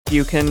like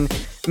you can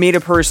meet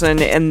a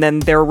person and then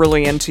they're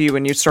really into you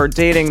and you start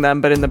dating them,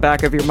 but in the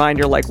back of your mind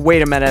you're like,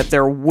 wait a minute,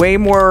 they're way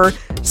more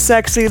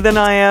sexy than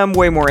I am,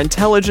 way more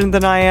intelligent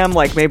than I am,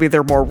 like maybe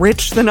they're more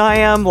rich than I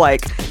am,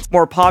 like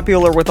more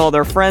popular with all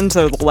their friends,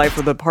 or the life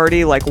of the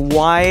party. Like,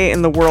 why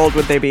in the world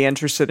would they be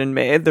interested in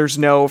me? There's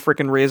no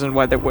freaking reason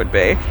why they would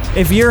be.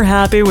 If you're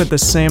happy with the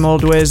same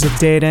old ways of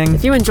dating,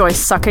 if you enjoy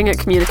sucking at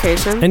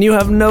communication, and you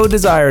have no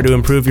desire to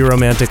improve your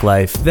romantic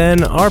life,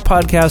 then our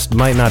podcast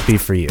might not be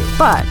for you.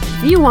 But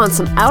if you want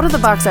some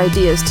out-of-the-box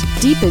ideas to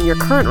deepen your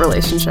current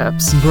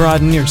relationships,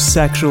 broaden your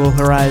sexual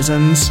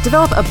horizons,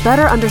 develop a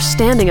better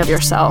understanding of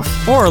yourself,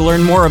 or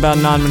learn more about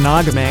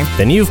non-monogamy,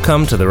 then you've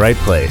come to the right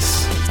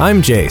place.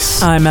 I'm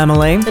Jace. I'm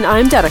Emily. And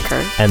I'm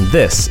Dedeker. And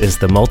this is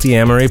the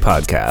Multi-Amory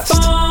Podcast.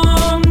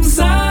 Songs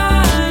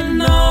I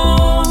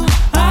know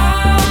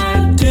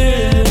I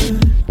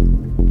did,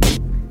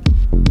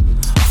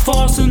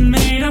 forcing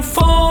me to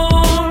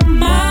form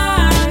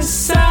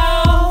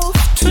myself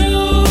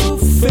to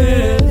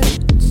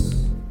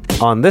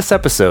fit. On this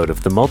episode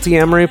of the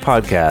Multi-Amory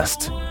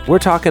Podcast, we're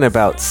talking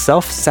about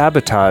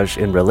self-sabotage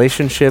in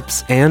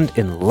relationships and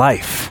in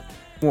life.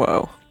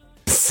 Whoa.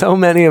 So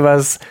many of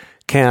us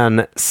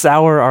can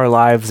sour our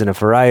lives in a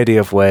variety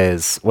of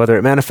ways. Whether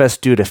it manifests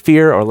due to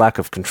fear or lack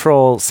of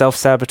control,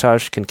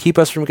 self-sabotage can keep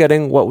us from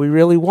getting what we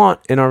really want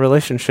in our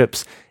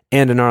relationships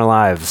and in our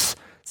lives.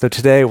 So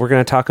today we're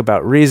going to talk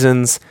about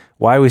reasons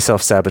why we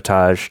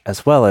self-sabotage,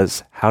 as well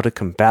as how to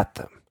combat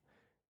them.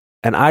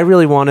 And I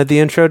really wanted the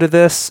intro to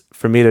this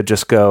for me to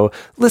just go,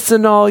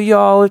 listen all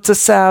y'all, it's a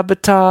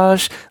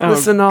sabotage.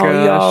 Listen all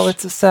y'all,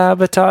 it's a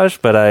sabotage.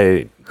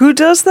 But who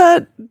does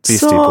that Beastie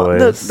song?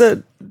 Boys.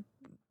 That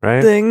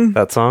right? thing?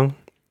 That song?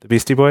 The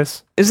Beastie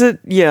Boys? Is it?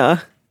 Yeah.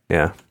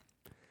 Yeah.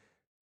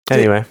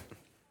 Anyway.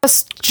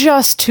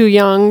 Just too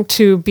young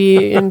to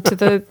be into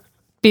the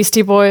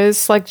Beastie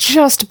Boys, like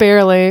just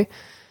barely.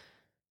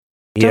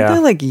 Don't they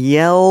like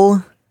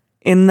yell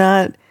in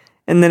that?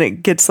 And then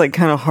it gets like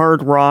kind of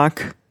hard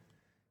rock.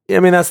 I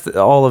mean, that's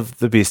all of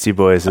the Beastie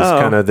Boys is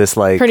kind of this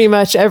like... Pretty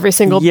much every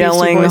single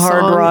yelling Beastie Boys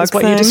hard song rock is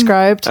what thing? you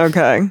described.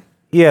 Okay.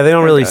 Yeah, they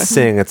don't really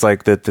sing. It's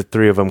like the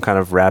three of them kind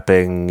of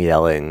rapping,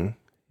 yelling,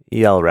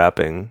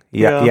 yapping.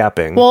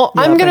 Well,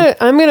 I'm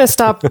gonna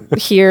stop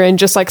here and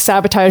just like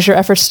sabotage your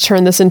efforts to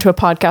turn this into a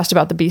podcast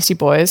about the Beastie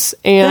Boys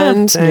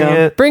and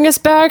bring us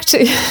back to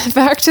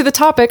the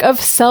topic of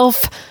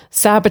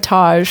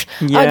self-sabotage.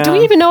 Yeah. Do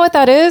we even know what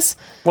that is?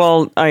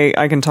 Well,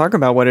 I can talk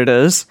about what it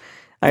is.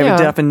 I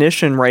have a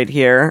definition right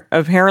here.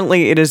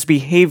 Apparently, it is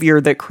behavior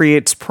that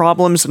creates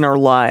problems in our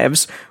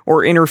lives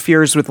or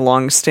interferes with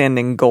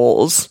long-standing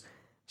goals.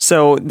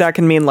 So that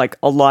can mean like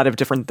a lot of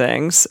different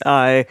things.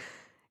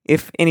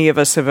 If any of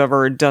us have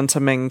ever done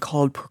something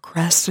called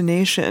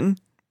procrastination,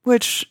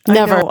 which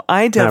Never.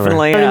 I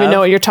definitely I don't even know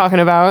what you're talking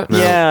about. No.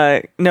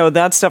 Yeah, no,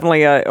 that's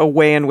definitely a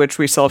way in which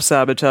we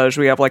self-sabotage.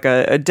 We have like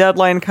a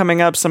deadline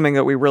coming up, something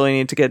that we really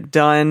need to get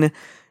done,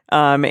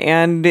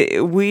 and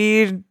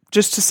we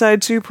just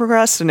decide to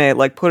procrastinate,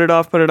 like put it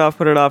off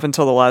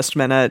until the last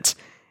minute,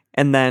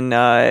 and then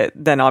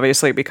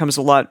obviously it becomes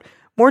a lot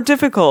more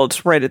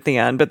difficult right at the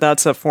end, but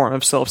that's a form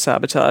of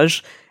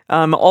self-sabotage.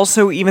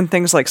 Also, even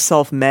things like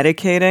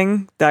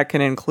self-medicating, that can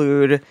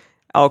include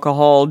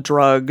alcohol,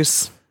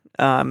 drugs,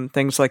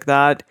 things like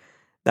that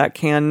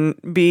can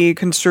be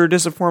construed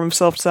as a form of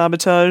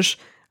self-sabotage.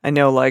 I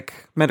know, like,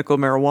 medical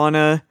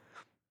marijuana,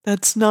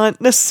 that's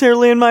not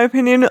necessarily, in my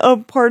opinion, a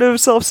part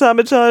of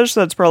self-sabotage.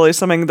 That's probably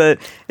something that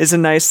is a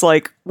nice,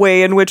 like,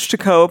 way in which to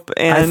cope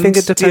and I think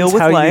it depends deal with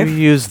how life. you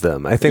use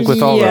them. I think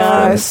with all of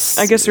them.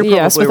 I guess you're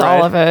probably with right.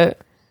 all of it.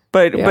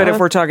 But if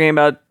we're talking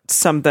about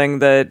something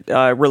that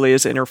really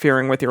is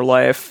interfering with your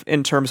life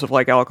in terms of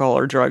like alcohol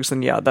or drugs,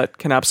 then that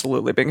can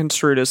absolutely be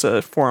construed as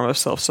a form of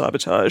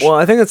self-sabotage. Well,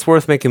 I think it's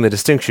worth making the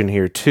distinction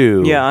here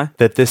too. Yeah.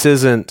 That this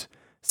isn't,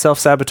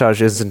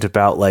 self-sabotage isn't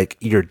about like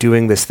you're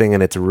doing this thing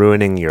and it's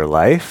ruining your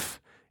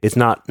life. It's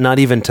not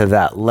even to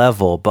that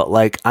level, but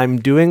like I'm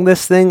doing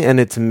this thing and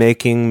it's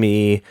making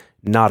me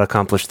not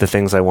accomplish the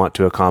things I want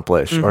to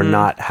accomplish, or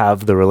not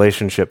have the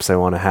relationships I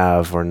want to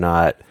have, or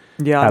not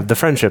have the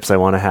friendships I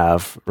want to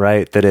have,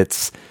 right? That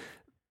it's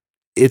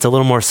a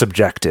little more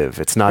subjective.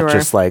 It's not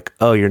just like,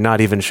 oh, you're not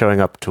even showing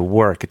up to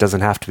work. It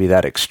doesn't have to be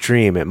that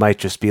extreme. It might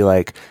just be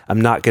like, I'm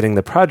not getting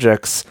the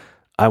projects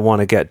I want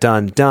to get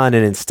done. And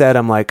instead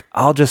I'm like,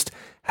 I'll just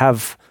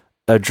have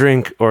a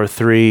drink or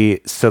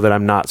three so that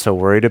I'm not so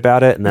worried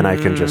about it. And then I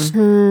can just,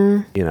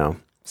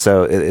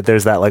 so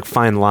there's that like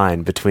fine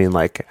line between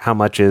like how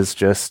much is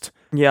just,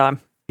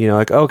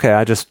 like, okay,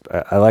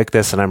 I like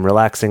this and I'm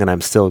relaxing and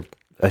I'm still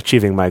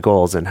achieving my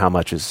goals, and how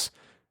much is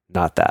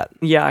not that.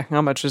 Yeah,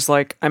 how much is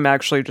like I'm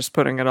actually just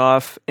putting it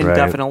off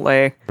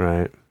indefinitely.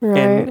 Right.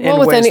 In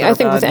with ways any, that are I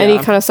think bad, with any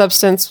kind of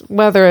substance,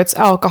 whether it's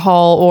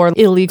alcohol or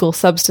illegal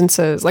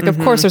substances, like of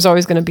course there's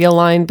always going to be a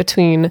line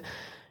between,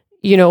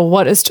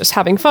 what is just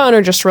having fun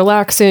or just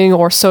relaxing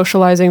or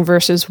socializing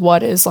versus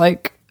what is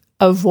like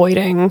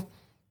avoiding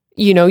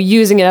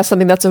using it as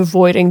something that's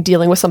avoiding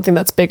dealing with something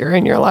that's bigger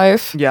in your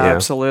life. Yeah.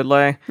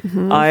 Absolutely.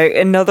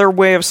 Another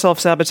way of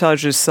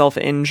self-sabotage is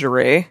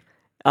self-injury.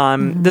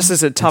 This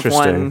is a tough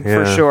one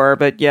for sure,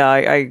 but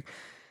I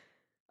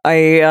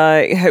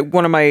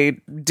one of my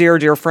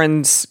dear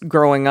friends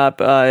growing up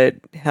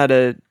had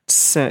a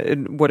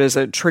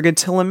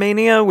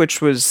trichotillomania,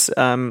 which was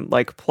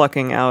like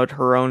plucking out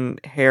her own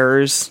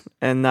hairs,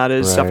 and that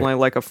is definitely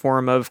like a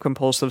form of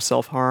compulsive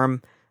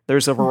self-harm.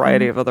 There's a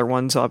variety of other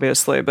ones,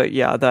 obviously, but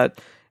yeah, that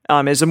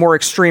is a more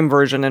extreme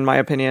version, in my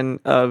opinion,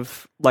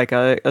 of like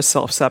a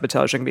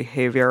self-sabotaging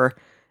behavior.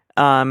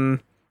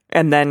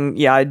 And then,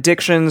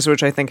 addictions,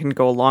 which I think can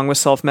go along with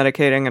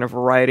self-medicating in a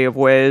variety of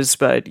ways.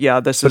 But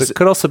yeah, but it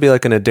could also be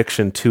like an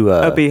addiction to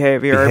a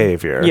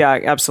behavior.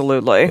 Yeah,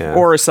 absolutely. Yeah.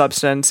 Or a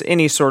substance.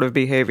 Any sort of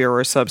behavior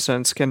or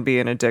substance can be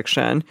an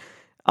addiction.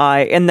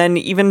 And then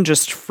even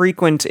just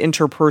frequent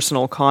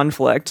interpersonal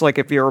conflict. Like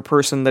if you're a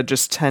person that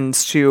just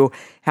tends to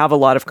have a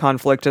lot of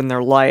conflict in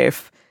their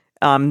life,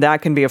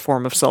 that can be a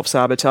form of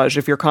self-sabotage.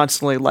 If you're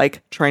constantly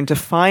like trying to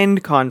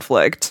find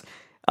conflict,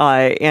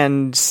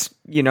 and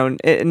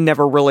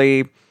never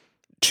really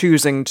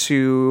choosing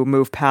to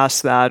move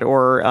past that,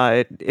 or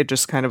it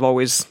just kind of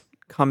always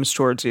comes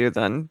towards you,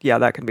 then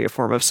that can be a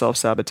form of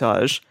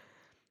self-sabotage.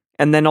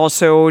 And then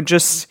also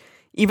just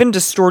even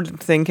distorted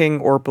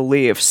thinking or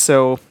beliefs.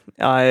 So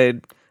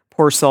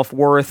poor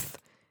self-worth,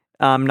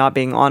 not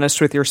being honest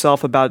with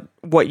yourself about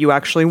what you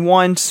actually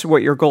want,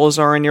 what your goals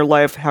are in your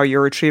life, how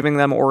you're achieving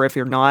them, or if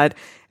you're not.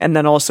 And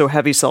then also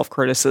heavy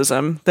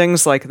self-criticism.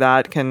 Things like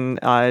that can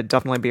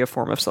definitely be a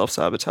form of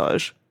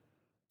self-sabotage.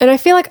 And I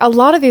feel like a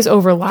lot of these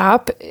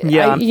overlap.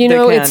 Yeah,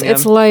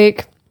 it's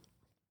like,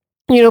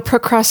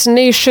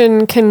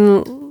 procrastination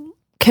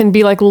can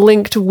be like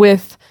linked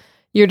with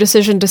your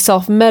decision to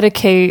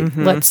self-medicate,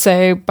 let's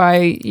say,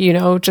 by,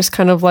 just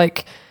kind of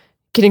like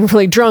getting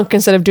really drunk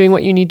instead of doing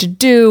what you need to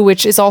do,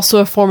 which is also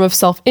a form of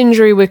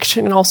self-injury, which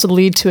can also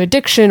lead to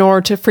addiction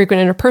or to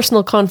frequent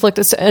interpersonal conflict,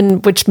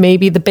 and which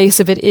maybe the base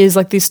of it is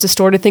like these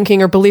distorted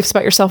thinking or beliefs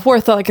about your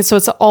self-worth. So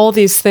it's all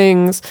these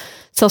things.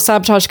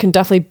 Self-sabotage can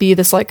definitely be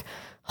this like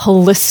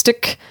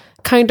holistic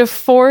kind of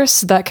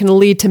force that can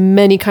lead to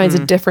many kinds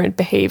of different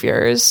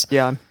behaviors.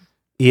 Yeah.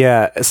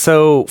 Yeah.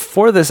 So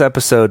for this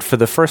episode, for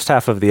the first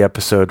half of the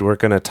episode, we're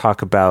going to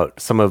talk about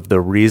some of the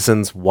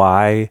reasons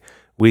why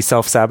we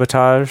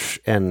self-sabotage,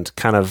 and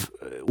kind of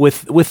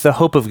with the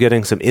hope of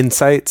getting some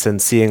insights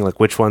and seeing like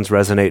which ones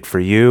resonate for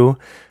you.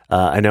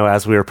 I know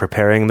as we were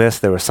preparing this,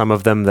 there were some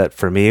of them that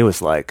for me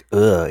was like,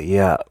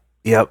 yep,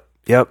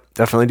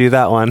 definitely do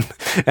that one,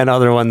 and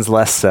other ones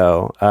less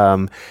so.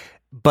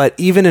 But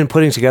even in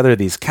putting together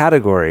these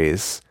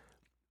categories,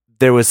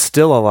 there was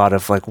still a lot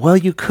of like, well,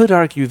 you could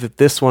argue that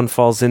this one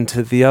falls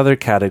into the other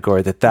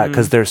category,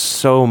 because there's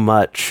so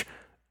much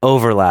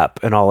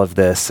overlap in all of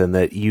this, and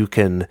that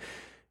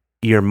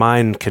your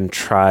mind can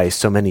try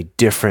so many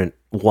different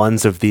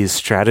ones of these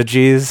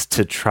strategies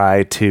to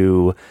try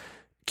to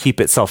keep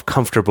itself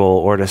comfortable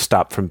or to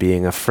stop from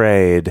being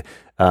afraid.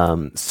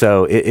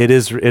 So it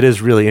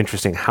is really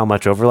interesting how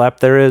much overlap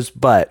there is,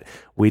 but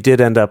we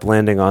did end up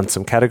landing on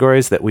some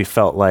categories that we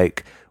felt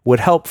like would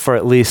help for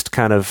at least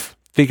kind of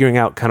figuring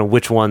out kind of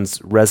which ones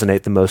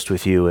resonate the most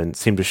with you and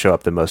seem to show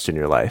up the most in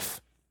your life.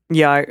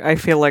 Yeah, I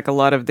feel like a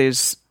lot of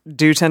these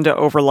do tend to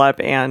overlap,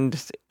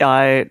 and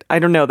I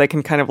don't know, they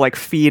can kind of like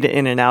feed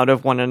in and out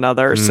of one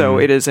another. So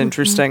it is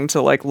interesting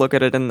to like look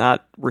at it in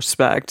that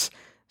respect.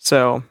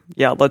 So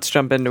yeah, let's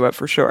jump into it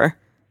for sure.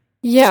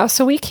 Yeah,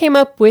 so we came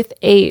up with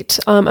 8.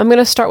 I'm going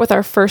to start with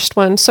our first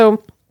one.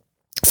 So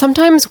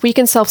sometimes we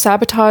can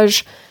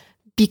self-sabotage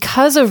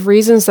because of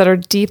reasons that are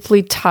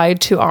deeply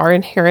tied to our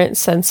inherent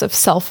sense of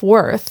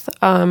self-worth.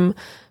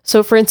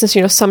 So for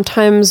instance,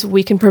 sometimes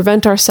we can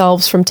prevent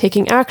ourselves from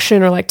taking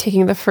action or like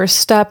taking the first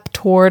step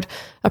toward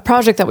a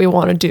project that we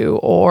want to do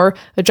or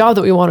a job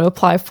that we want to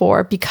apply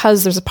for,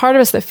 because there's a part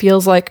of us that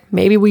feels like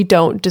maybe we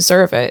don't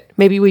deserve it.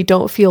 Maybe we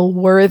don't feel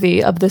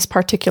worthy of this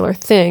particular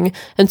thing.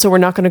 And so we're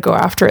not going to go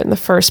after it in the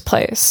first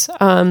place.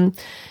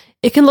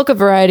 It can look a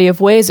variety of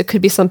ways. It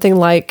could be something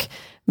like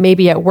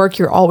maybe at work,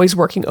 you're always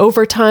working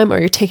overtime, or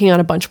you're taking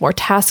on a bunch more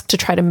tasks to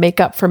try to make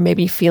up for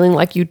maybe feeling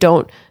like you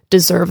don't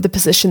deserve the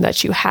position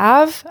that you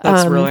have.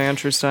 That's really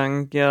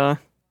interesting. Yeah.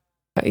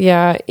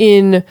 Yeah.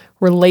 In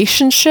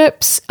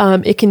relationships,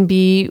 it can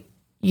be,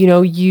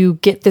 you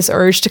get this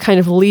urge to kind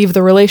of leave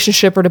the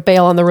relationship or to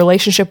bail on the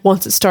relationship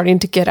once it's starting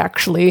to get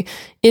actually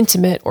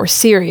intimate or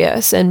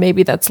serious. And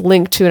maybe that's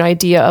linked to an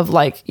idea of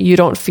like, you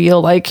don't feel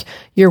like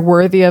you're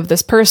worthy of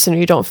this person, or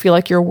you don't feel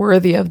like you're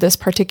worthy of this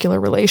particular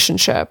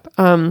relationship.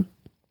 I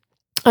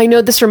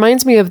know this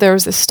reminds me of, there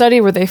was this study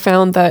where they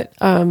found that,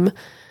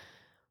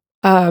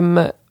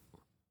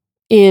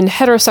 in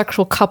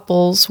heterosexual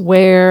couples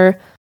where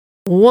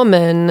a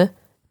woman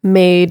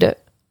made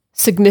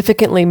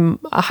significantly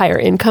a higher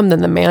income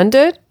than the man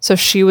did, so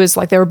she was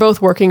like, they were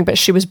both working, but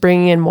she was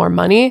bringing in more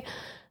money,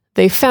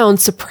 they found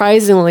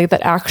surprisingly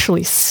that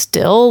actually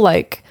still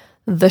like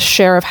the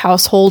share of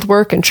household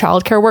work and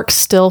childcare work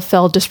still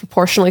fell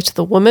disproportionately to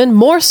the woman,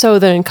 more so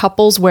than in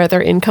couples where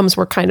their incomes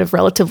were kind of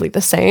relatively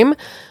the same.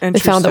 They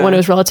found that when it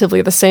was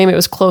relatively the same, it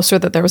was closer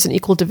that there was an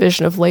equal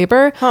division of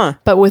labor.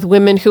 But with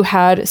women who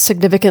had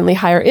significantly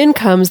higher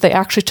incomes, they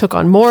actually took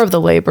on more of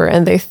the labor.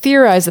 And they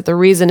theorized that the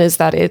reason is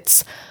that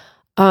it's,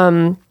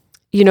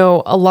 you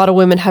know, a lot of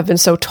women have been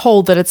so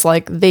told that it's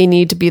like they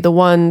need to be the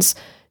ones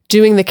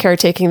doing the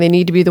caretaking, they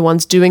need to be the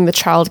ones doing the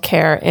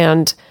childcare,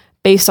 and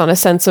based on a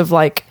sense of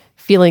like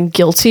feeling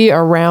guilty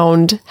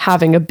around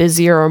having a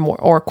busier or more,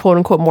 or quote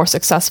unquote more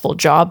successful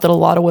job, that a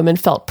lot of women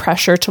felt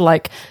pressure to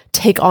like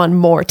take on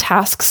more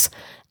tasks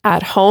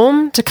at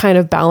home to kind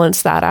of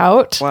balance that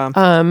out.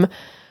 Wow.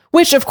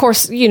 Which of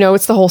course, you know,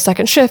 it's the whole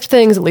second shift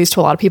things. It leads to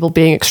a lot of people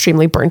being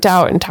extremely burnt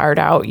out and tired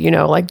out, you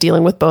know, like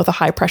dealing with both a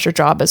high pressure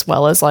job as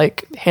well as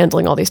like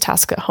handling all these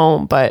tasks at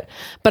home. But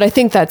I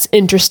think that's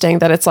interesting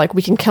that it's like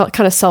we can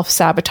kind of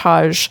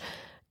self-sabotage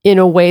in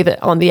a way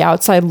that on the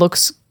outside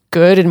looks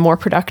good and more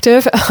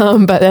productive,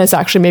 but it's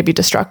actually maybe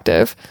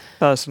destructive.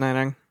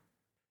 Fascinating.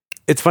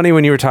 It's funny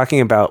when you were talking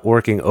about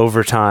working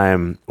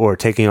overtime or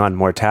taking on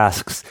more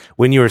tasks.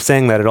 When you were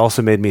saying that, it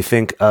also made me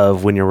think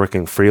of when you're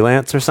working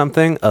freelance or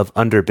something, of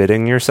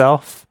underbidding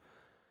yourself.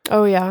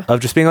 Oh, yeah. Of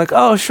just being like,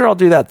 oh, sure, I'll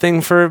do that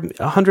thing for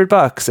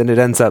 $100. And it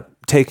ends up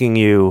taking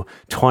you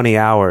 20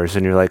 hours.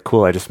 And you're like,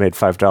 cool, I just made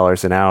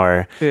 $5 an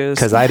hour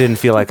because I didn't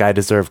feel like I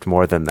deserved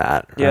more than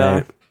that.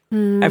 Right?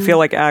 Yeah. I feel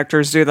like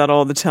actors do that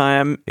all the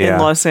time in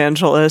Los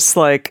Angeles.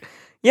 Like,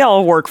 yeah,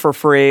 I'll work for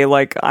free.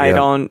 Like, I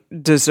don't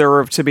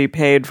deserve to be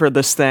paid for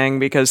this thing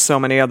because so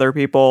many other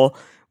people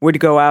would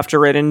go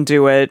after it and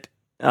do it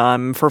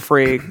for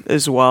free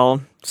as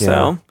well.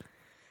 So,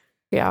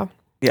 yeah.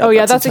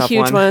 That's a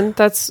huge one.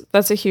 That's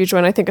a huge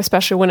one. I think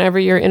especially whenever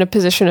you're in a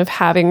position of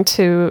having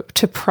to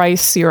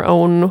price your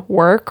own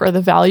work or the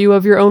value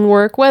of your own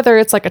work, whether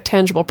it's like a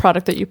tangible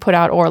product that you put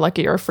out or like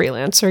you're a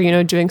freelancer, you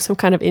know, doing some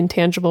kind of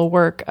intangible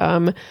work.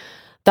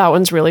 That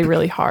one's really,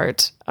 really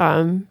hard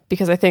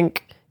because I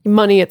think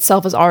money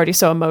itself is already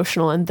so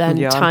emotional, and then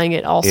tying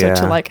it also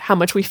to like how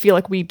much we feel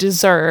like we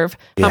deserve,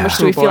 how much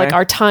do we feel like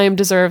our time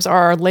deserves or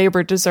our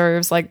labor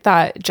deserves, like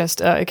that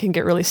just it can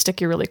get really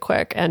sticky really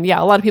quick. And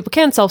a lot of people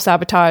can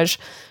self-sabotage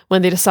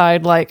when they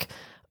decide like,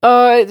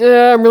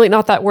 I'm really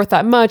not that worth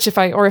that much. If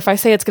I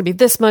say it's going to be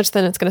this much,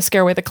 then it's going to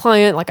scare away the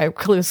client. Like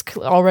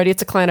already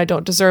it's a client I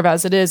don't deserve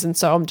as it is, and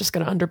so I'm just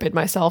going to underbid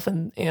myself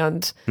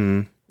and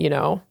you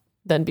know,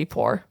 then be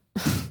poor.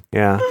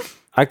 Yeah.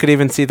 I could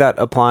even see that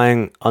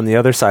applying on the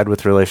other side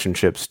with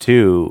relationships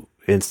too,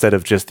 instead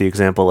of just the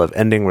example of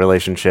ending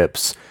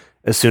relationships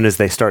as soon as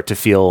they start to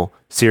feel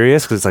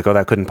serious, because it's like, oh,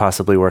 that couldn't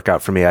possibly work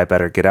out for me, I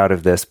better get out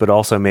of this. But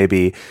also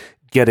maybe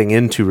getting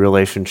into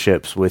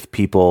relationships with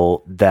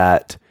people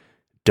that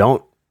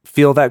don't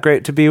feel that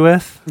great to be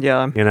with.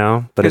 Yeah. You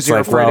know? But it's you're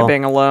like, afraid of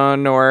being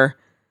alone or...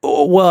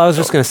 Well, I was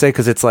just going to say,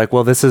 because it's like,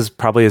 well, this is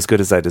probably as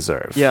good as I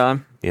deserve. Yeah.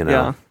 You know?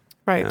 Yeah.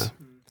 Right.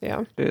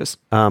 Yeah. It is.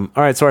 All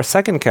right. So our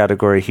second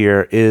category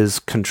here is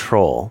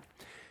control.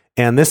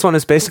 And this one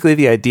is basically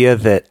the idea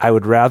that I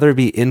would rather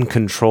be in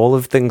control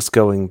of things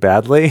going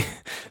badly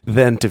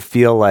than to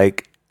feel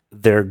like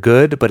they're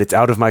good, but it's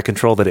out of my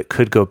control that it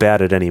could go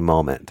bad at any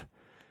moment.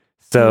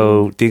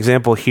 So the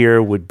example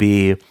here would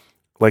be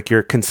like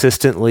you're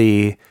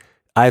consistently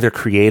either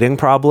creating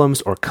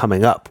problems or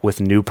coming up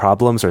with new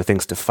problems or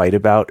things to fight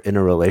about in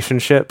a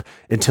relationship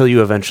until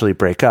you eventually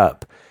break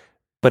up.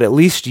 But at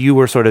least you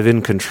were sort of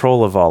in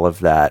control of all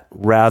of that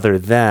rather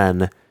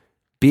than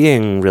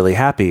being really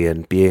happy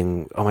and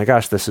being, oh my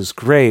gosh, this is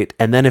great.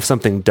 And then if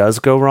something does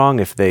go wrong,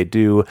 if they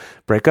do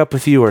break up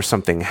with you or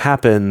something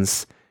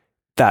happens,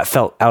 that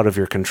felt out of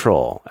your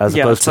control as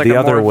opposed to the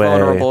other way. It's like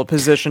a more vulnerable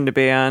position to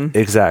be in.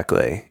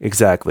 Exactly.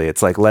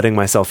 It's like letting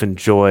myself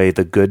enjoy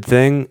the good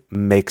thing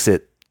makes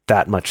it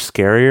that much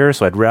scarier.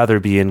 So I'd rather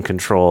be in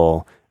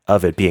control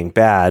of it being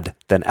bad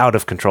than out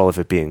of control of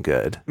it being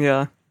good.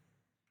 Yeah.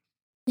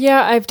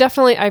 Yeah, I've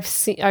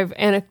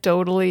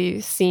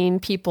anecdotally seen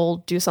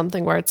people do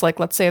something where it's like,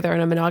 let's say they're in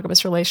a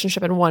monogamous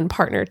relationship and one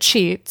partner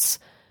cheats.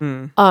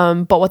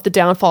 But what the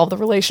downfall of the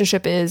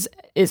relationship is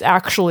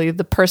actually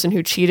the person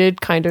who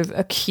cheated kind of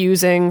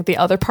accusing the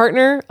other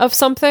partner of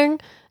something.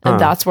 And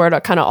that's where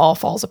it kind of all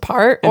falls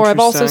apart. Or I've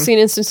also seen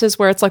instances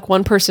where it's like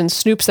one person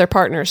snoops their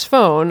partner's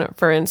phone,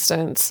 for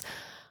instance.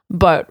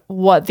 But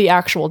what the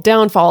actual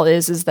downfall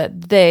is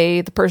that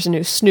the person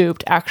who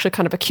snooped, actually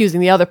kind of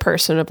accusing the other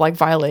person of like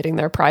violating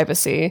their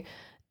privacy.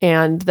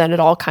 And then it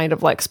all kind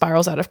of like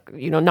spirals out of,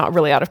 you know, not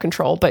really out of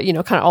control, but, you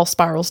know, kind of all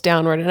spirals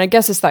downward. And I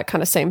guess it's that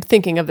kind of same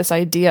thinking of this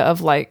idea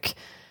of like,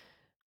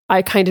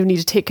 I kind of need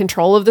to take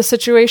control of the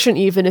situation,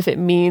 even if it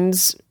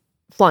means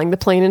flying the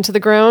plane into the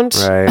ground.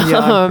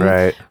 Right.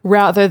 Right.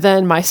 Rather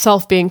than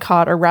myself being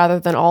caught, or rather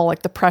than all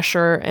like the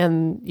pressure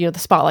and, you know, the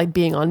spotlight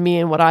being on me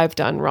and what I've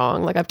done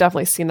wrong. Like I've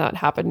definitely seen that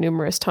happen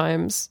numerous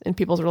times in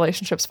people's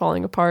relationships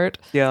falling apart.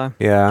 Yeah.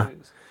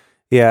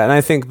 And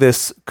I think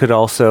this could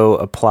also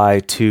apply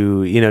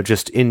to, you know,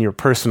 just in your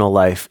personal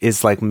life,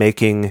 is like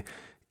making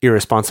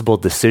irresponsible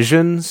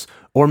decisions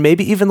or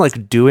maybe even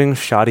like doing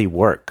shoddy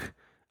work.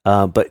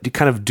 but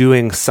kind of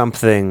doing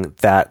something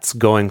that's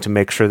going to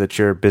make sure that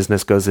your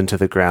business goes into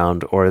the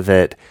ground, or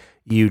that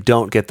you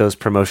don't get those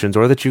promotions,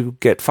 or that you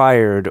get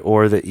fired,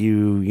 or that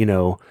you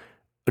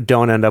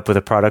don't end up with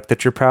a product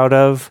that you're proud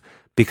of,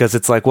 because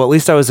it's like, well, at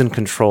least I was in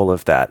control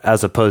of that,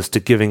 as opposed to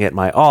giving it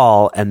my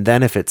all, and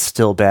then if it's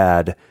still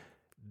bad,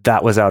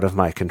 that was out of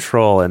my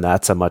control, and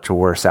that's a much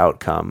worse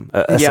outcome.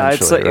 Yeah,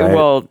 it's like,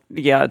 right?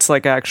 it's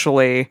like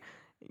actually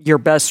your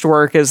best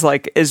work is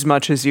like as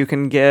much as you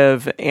can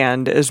give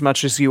and as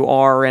much as you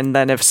are, and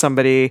then if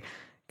somebody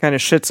kind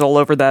of shits all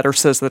over that or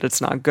says that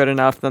it's not good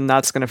enough, then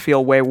that's going to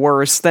feel way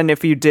worse than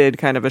if you did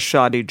kind of a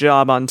shoddy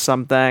job on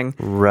something,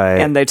 right?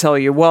 And they tell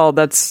you, well,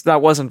 that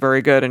wasn't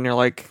very good, and you're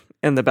like,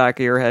 in the back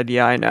of your head,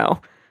 yeah, I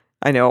know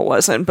it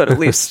wasn't, but at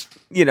least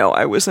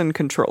I was in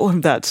control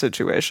of that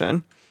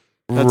situation.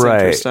 That's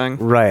interesting.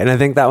 Right. And I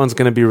think that one's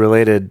going to be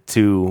related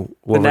to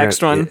the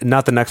next one.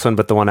 Not the next one,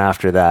 but the one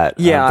after that.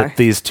 Yeah.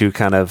 These two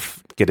kind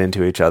of get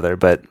into each other.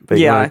 But yeah.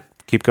 You want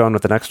to keep going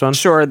with the next one?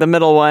 Sure. The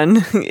middle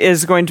one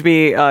is going to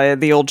be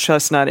the old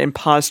chestnut,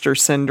 imposter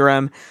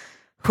syndrome.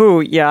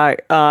 For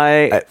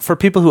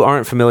people who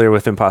aren't familiar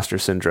with imposter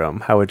syndrome,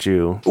 how would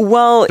you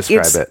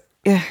describe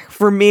it?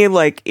 For me,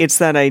 like, it's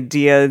that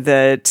idea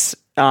that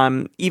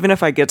even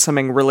if I get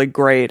something really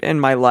great in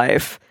my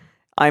life,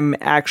 I'm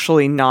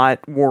actually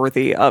not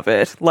worthy of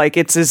it. Like,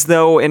 it's as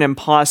though an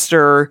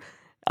imposter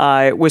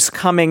was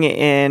coming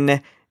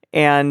in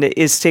and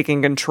is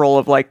taking control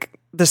of like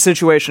the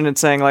situation and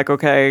saying like,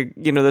 okay,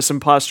 this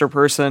imposter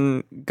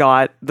person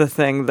got the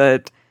thing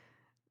that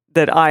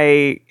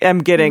I am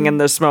getting in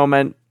this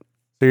moment.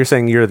 So you're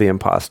saying you're the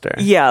imposter?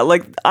 Yeah,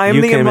 like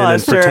I'm the imposter. You came in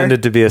and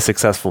pretended to be a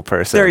successful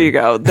person. There you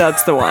go.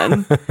 That's the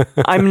one.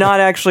 I'm not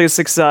actually a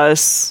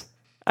success.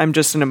 I'm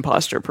just an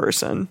imposter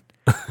person.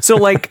 So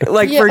like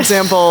for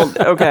example,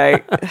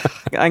 okay,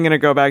 I'm going to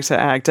go back to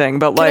acting,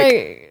 but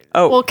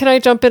can I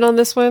jump in on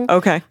this one?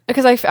 Okay.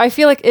 Because I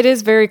feel like it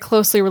is very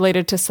closely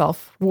related to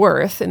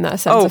self-worth in that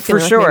sense of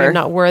feeling for sure. Like maybe I'm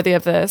not worthy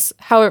of this.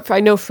 However,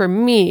 I know for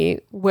me,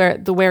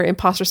 where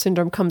imposter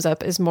syndrome comes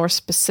up is more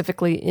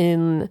specifically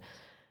in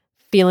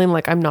feeling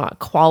like I'm not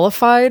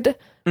qualified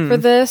for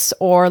this,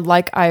 or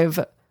like I've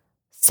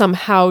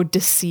somehow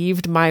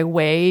deceived my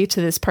way to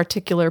this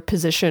particular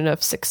position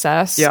of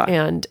success,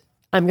 and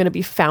I'm going to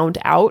be found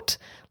out.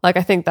 Like,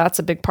 I think that's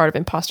a big part of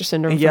imposter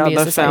syndrome for me,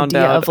 is this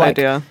idea of like,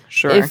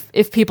 sure.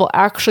 if people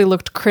actually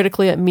looked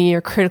critically at me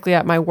or critically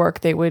at my work,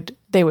 they would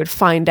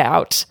find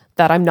out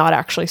that I'm not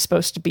actually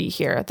supposed to be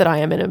here, that I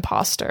am an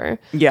imposter.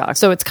 Yeah.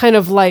 So it's kind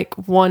of like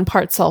one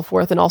part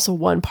self-worth and also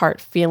one part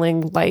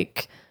feeling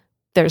like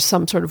there's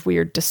some sort of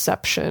weird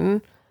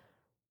deception.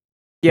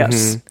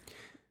 Yes.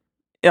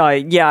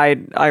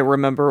 I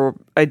remember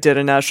I did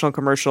a national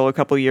commercial a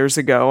couple years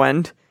ago,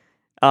 and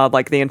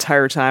like the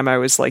entire time I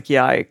was like,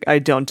 yeah, I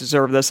don't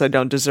deserve this. I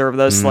don't deserve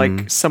this.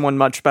 Like, someone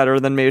much better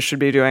than me should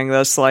be doing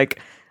this. Like,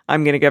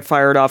 I'm going to get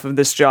fired off of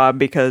this job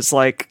because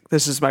like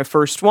this is my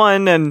first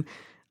one, and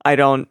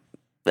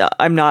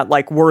I'm not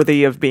like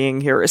worthy of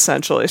being here,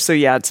 essentially. So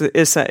yeah,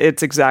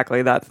 it's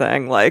exactly that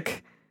thing.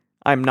 Like,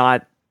 I'm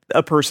not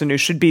a person who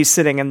should be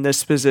sitting in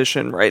this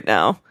position right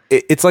now.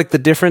 It's like the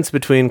difference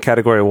between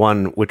category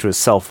one, which was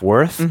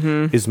self-worth,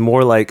 is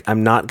more like,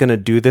 I'm not going to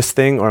do this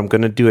thing, or I'm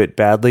going to do it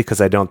badly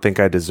because I don't think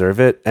I deserve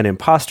it. And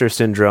imposter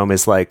syndrome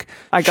is like,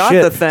 I got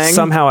the thing.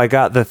 Somehow I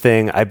got the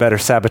thing. I better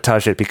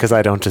sabotage it because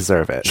I don't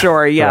deserve it.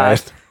 Sure, yeah.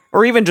 Right?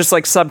 Or even just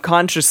like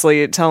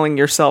subconsciously telling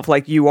yourself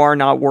like you are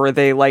not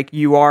worthy, like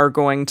you are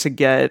going to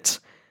get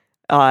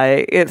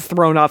it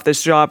thrown off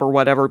this job or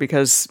whatever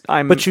because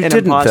I'm But you an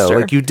didn't imposter. though.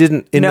 Like, you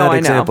didn't in No, that I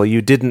example, know.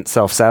 you didn't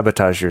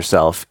self-sabotage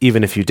yourself,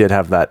 even if you did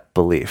have that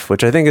belief,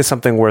 which I think is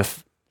something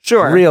worth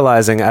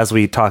realizing as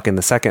we talk in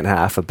the second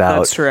half about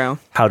That's true.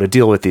 how to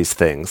deal with these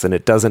things. And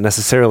it doesn't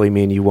necessarily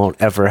mean you won't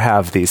ever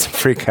have these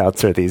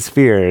freakouts or these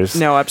fears.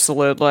 No,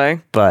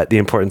 absolutely. But the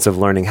importance of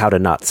learning how to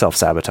not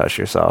self-sabotage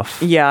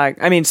yourself. Yeah,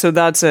 I mean, so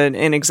that's an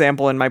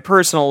example in my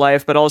personal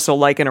life, but also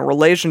like in a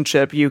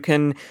relationship, you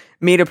can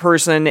meet a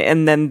person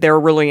and then they're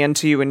really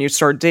into you and you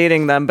start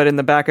dating them, but in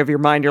the back of your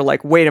mind, you're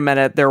like, wait a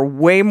minute, they're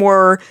way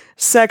more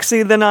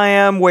sexy than I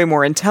am, way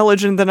more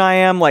intelligent than I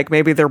am, like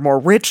maybe they're more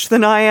rich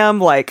than I am,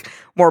 like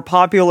more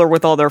popular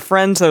with all their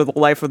friends or the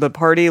life of the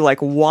party. Like,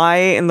 why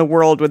in the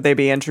world would they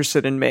be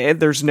interested in me?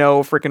 There's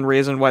no freaking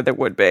reason why they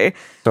would be.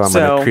 So I'm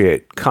going to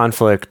create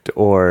conflict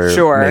or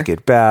make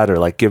it bad or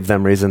like give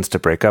them reasons to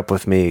break up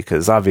with me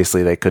because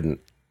obviously they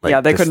couldn't.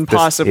 Like, they couldn't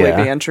possibly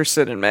be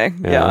interested in me.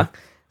 Yeah.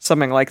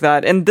 Something like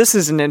that. And this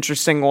is an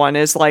interesting one,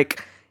 is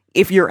like,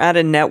 if you're at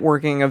a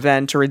networking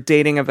event or a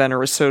dating event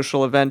or a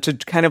social event, to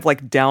kind of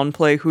like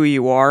downplay who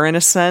you are in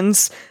a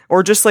sense,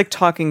 or just like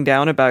talking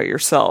down about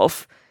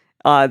yourself,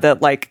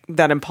 that like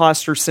that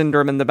imposter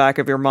syndrome in the back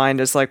of your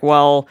mind is like,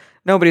 well,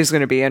 nobody's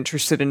going to be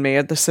interested in me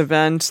at this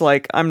event.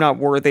 Like, I'm not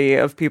worthy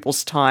of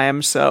people's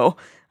time. So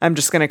I'm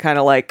just going to kind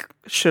of like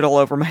shit all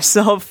over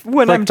myself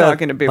when like I'm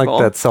talking to people.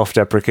 Like that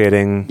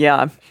self-deprecating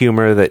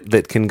humor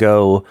that can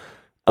go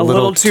a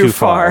little too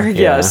far.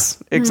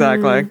 Yes,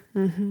 exactly.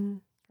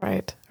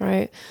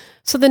 Right.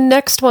 So the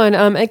next one,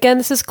 again,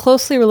 this is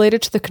closely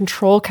related to the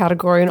control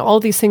category, and all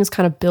these things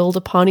kind of build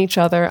upon each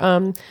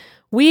other.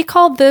 We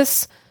called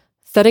this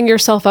setting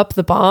yourself up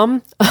the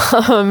bomb.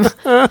 But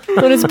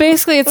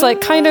it's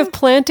like kind of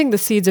planting the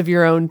seeds of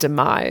your own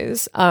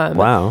demise.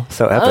 Wow,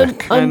 so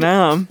epic. I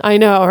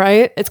know,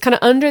 right? It's kind of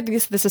under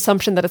this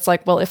assumption that it's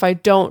like, well, if I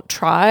don't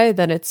try,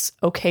 then it's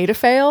okay to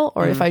fail.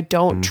 Or if I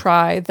don't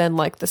try, then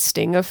like the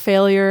sting of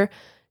failure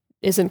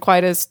isn't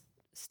quite as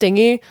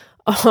stingy.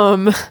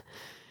 And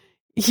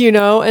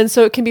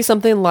so it can be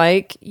something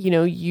like,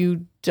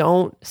 you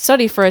don't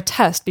study for a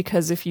test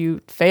because if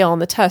you fail on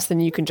the test, then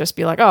you can just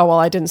be like, oh, well,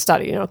 I didn't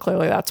study,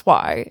 clearly that's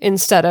why.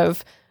 Instead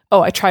of,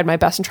 oh, I tried my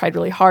best and tried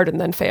really hard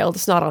and then failed.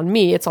 It's not on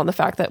me. It's on the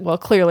fact that, well,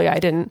 clearly I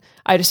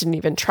just didn't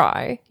even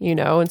try,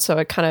 and so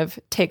it kind of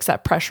takes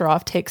that pressure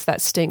off, takes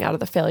that sting out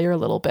of the failure a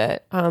little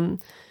bit. In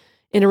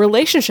a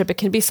relationship, it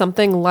can be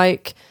something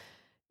like,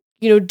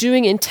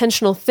 doing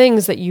intentional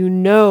things that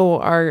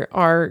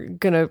are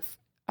going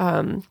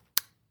to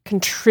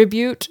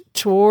contribite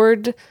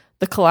toward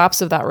the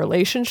collapse of that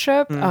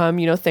relationship.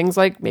 Things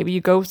like maybe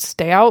you go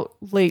stay out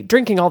late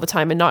drinking all the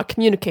time and not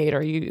communicate,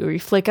 or you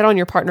flake out on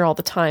your partner all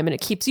the time, and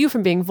it keeps you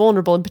from being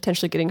vulnerable and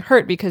potentially getting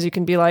hurt because you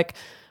can be like,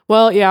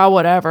 well, yeah,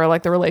 whatever,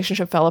 like the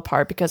relationship fell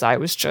apart because I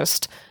was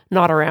just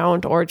not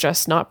around or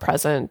just not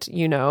present.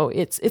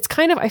 It's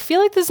kind of, I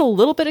feel like this is a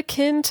little bit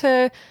akin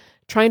to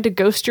trying to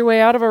ghost your way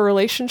out of a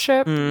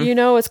relationship.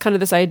 It's kind of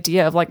this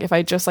idea of like, if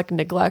I just like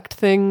neglect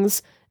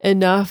things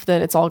enough,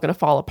 then it's all going to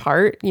fall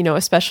apart,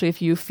 especially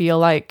if you feel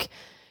like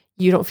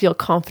you don't feel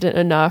confident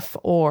enough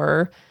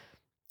or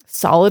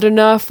solid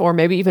enough or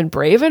maybe even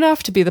brave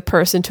enough to be the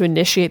person to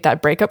initiate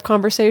that breakup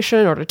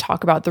conversation or to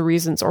talk about the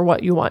reasons or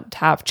what you want to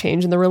have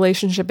change in the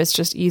relationship. It's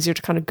just easier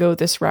to kind of go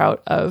this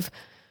route of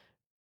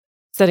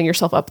setting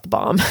yourself up the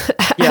bomb,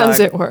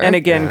 as it were. And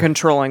again,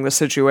 controlling the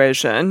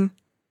situation.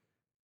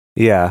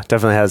 Yeah,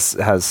 definitely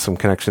has some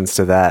connections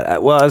to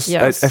that. Well,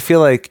 I feel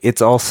like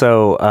it's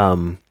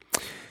also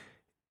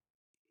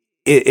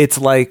it's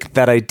like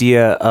that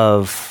idea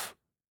of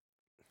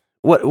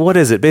what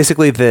is it?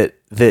 Basically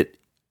that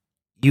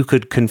you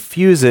could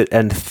confuse it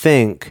and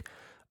think,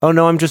 oh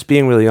no, I'm just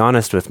being really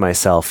honest with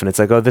myself. And it's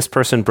like, oh, this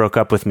person broke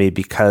up with me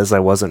because I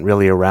wasn't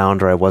really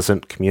around or I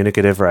wasn't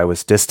communicative or I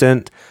was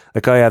distant.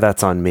 Like, oh yeah,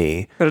 that's on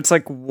me. But it's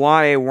like,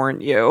 why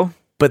weren't you?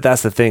 But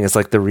that's the thing. It's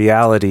like the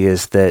reality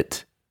is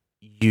that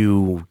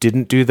you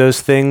didn't do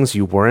those things.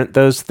 You weren't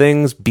those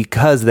things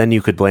because then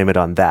you could blame it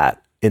on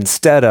that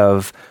instead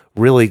of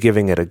really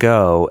giving it a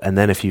go. And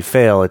then if you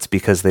fail, it's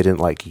because they didn't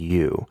like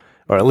you.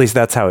 Or at least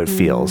that's how it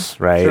feels,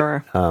 right?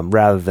 Sure.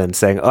 Rather than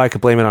saying, oh, I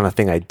could blame it on a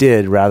thing I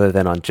did rather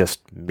than on just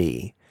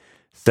me.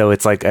 So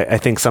it's like, I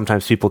think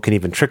sometimes people can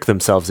even trick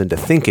themselves into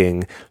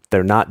thinking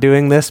they're not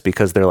doing this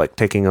because they're like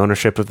taking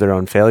ownership of their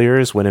own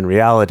failures, when in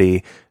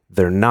reality,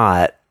 they're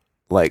not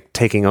like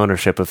taking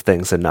ownership of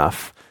things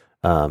enough,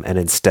 and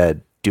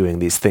instead doing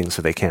these things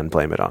so they can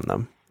blame it on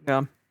them.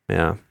 Yeah.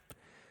 Yeah.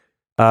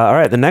 All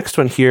right. The next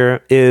one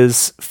here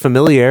is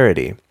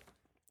familiarity.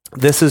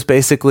 This is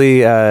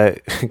basically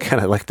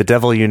kind of like the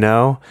devil you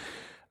know.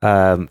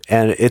 And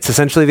it's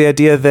essentially the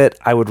idea that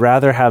I would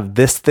rather have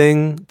this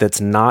thing that's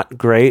not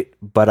great,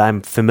 but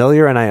I'm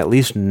familiar and I at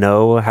least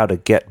know how to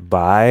get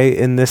by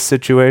in this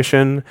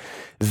situation,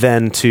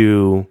 than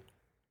to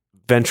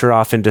venture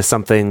off into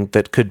something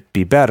that could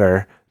be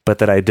better, but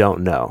that I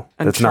don't know.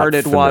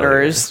 Uncharted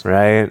waters.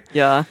 Right?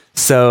 Yeah.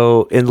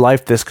 So in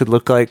life, this could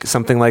look like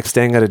something like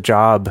staying at a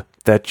job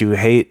that you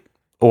hate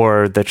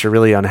or that you're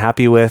really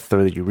unhappy with,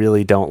 or that you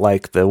really don't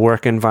like the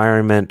work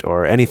environment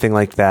or anything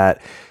like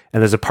that.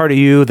 And there's a part of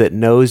you that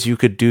knows you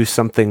could do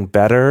something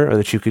better or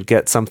that you could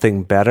get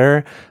something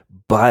better,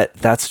 but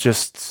that's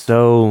just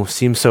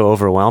seems so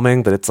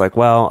overwhelming that it's like,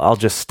 well, I'll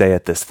just stay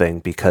at this thing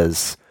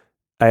because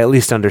I at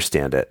least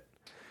understand it.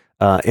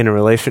 In a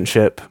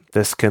relationship,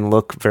 this can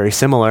look very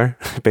similar,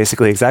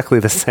 basically exactly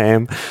the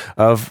same,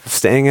 of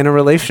staying in a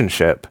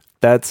relationship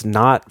that's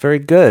not very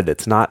good.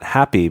 It's not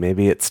happy.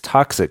 Maybe it's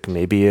toxic.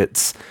 Maybe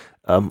it's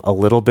a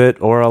little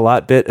bit or a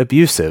lot bit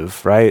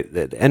abusive, right?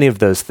 Any of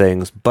those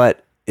things,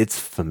 but it's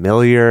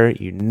familiar.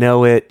 You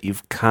know it.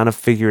 You've kind of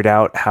figured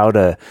out how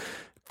to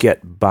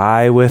get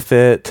by with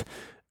it.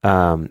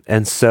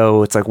 And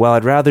so it's like, well,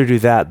 I'd rather do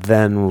that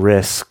than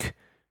risk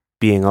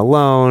being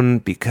alone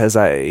because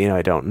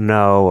I don't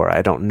know, or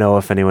I don't know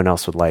if anyone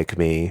else would like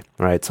me,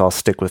 right? So I'll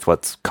stick with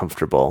what's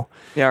comfortable.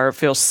 Yeah, or it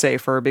feels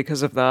safer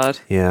because of that.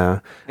 Yeah.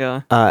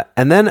 Yeah.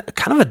 And then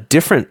kind of a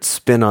different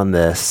spin on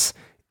this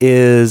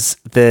is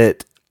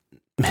that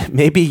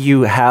maybe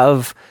you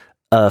have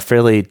a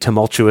fairly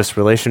tumultuous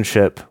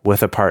relationship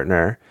with a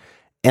partner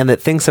and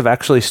that things have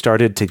actually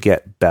started to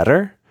get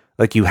better.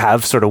 Like you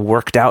have sort of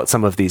worked out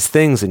some of these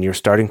things and you're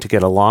starting to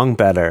get along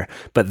better,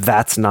 but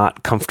that's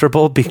not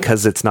comfortable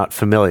because it's not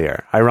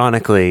familiar.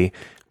 Ironically,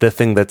 the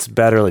thing that's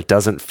better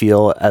doesn't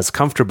feel as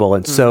comfortable.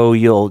 And so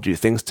you'll do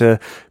things to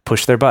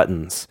push their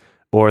buttons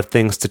or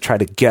things to try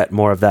to get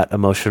more of that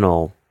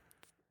emotional,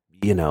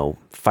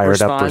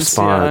 fired up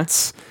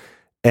response.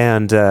 Yeah.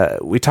 And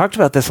we talked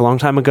about this a long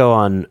time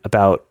ago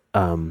about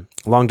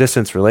long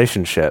distance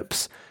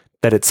relationships,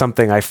 that it's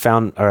something I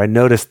found, or I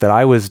noticed that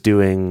I was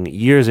doing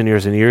years and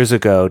years and years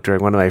ago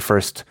during one of my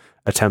first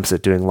attempts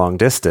at doing long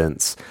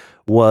distance,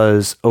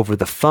 was over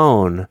the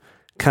phone,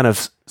 kind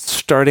of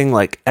starting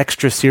like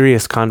extra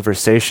serious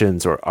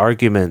conversations or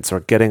arguments or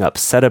getting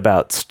upset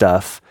about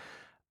stuff.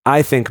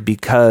 I think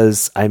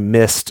because I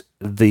missed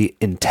the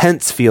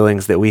intense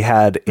feelings that we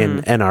had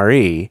in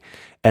NRE,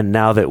 and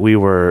now that we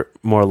were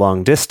more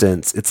long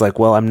distance, it's like,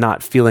 well, I'm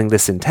not feeling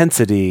this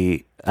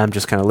intensity. I'm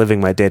just kind of living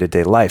my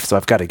day-to-day life. So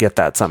I've got to get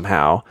that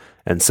somehow.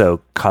 And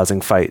so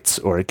causing fights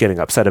or getting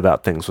upset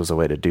about things was a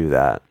way to do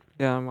that.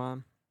 Yeah,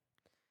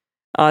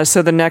 wow.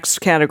 So the next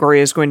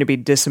category is going to be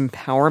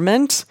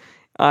disempowerment.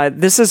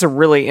 This is a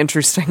really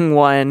interesting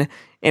one.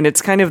 And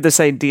it's kind of this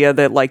idea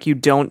that like you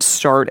don't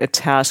start a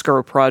task or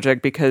a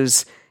project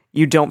because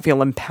you don't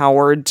feel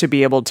empowered to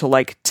be able to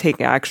like take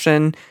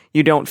action.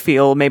 You don't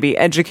feel maybe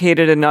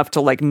educated enough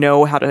to like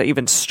know how to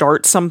even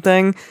start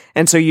something.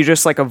 And so you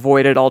just like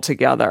avoid it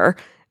altogether.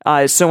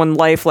 So in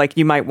life, like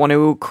you might want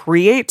to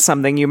create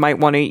something. You might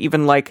want to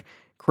even like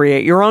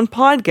create your own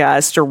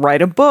podcast or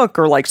write a book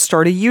or like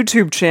start a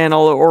YouTube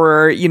channel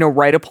or, you know,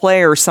 write a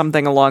play or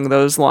something along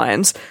those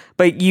lines.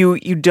 But you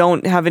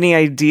don't have any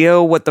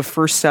idea what the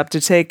first step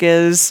to take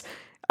is.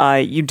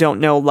 You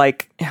don't know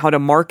like how to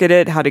market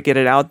it, how to get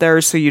it out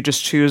there. So you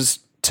just choose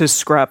to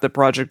scrap the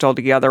project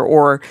altogether,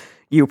 or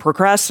you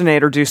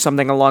procrastinate or do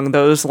something along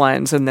those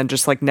lines and then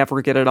just like never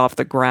get it off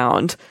the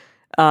ground.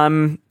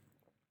 And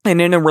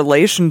in a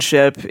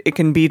relationship, it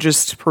can be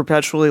just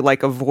perpetually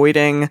like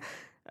avoiding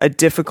a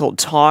difficult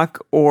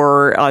talk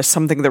or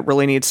something that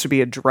really needs to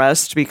be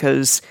addressed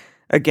because,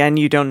 again,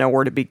 you don't know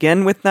where to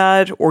begin with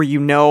that, or you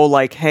know,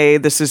 like, hey,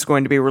 this is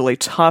going to be really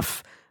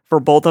tough for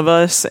both of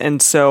us,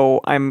 and so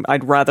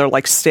I'd rather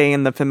like stay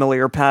in the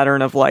familiar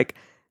pattern of like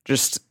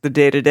just the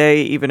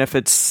day-to-day, even if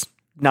it's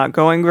not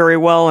going very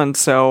well, and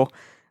so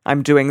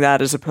I'm doing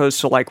that as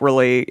opposed to like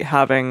really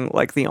having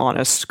like the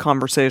honest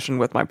conversation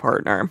with my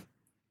partner.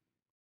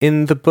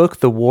 In the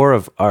book The War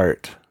of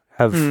Art,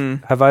 have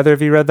either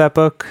of you read that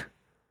book?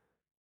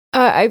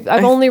 I've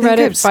only read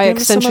it by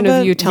extension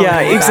of you telling me.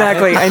 Yeah,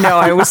 exactly. I know.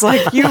 I was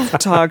like, you've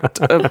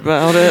talked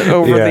about it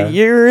over the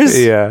years.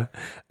 Yeah.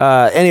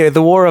 Anyway,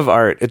 The War of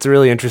Art. It's a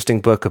really interesting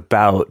book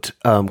about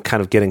kind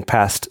of getting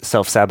past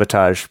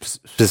self-sabotage,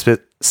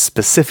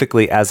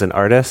 specifically as an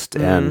artist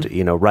and,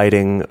 you know,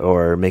 writing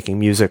or making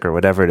music or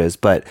whatever it is.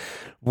 But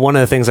one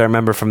of the things I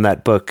remember from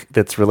that book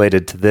that's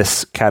related to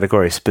this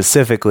category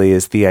specifically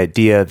is the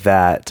idea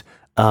that,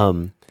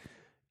 you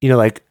know,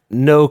 like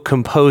no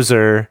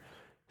composer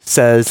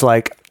says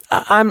like,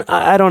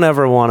 I don't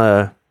ever want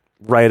to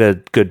write a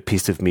good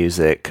piece of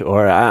music,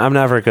 or I'm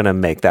never going to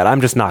make that.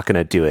 I'm just not going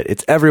to do it.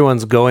 It's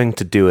everyone's going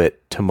to do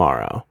it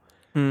tomorrow.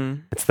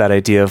 It's that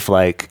idea of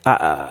like,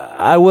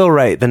 I will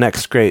write the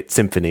next great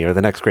symphony or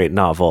the next great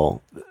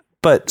novel,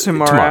 but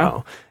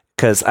tomorrow.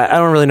 Because I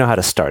don't really know how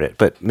to start it,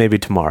 but maybe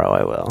tomorrow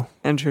I will.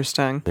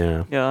 Interesting.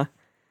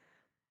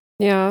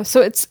 Yeah.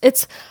 So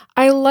it's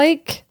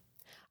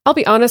I'll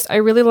be honest, I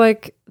really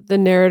like the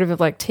narrative of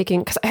like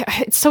taking, because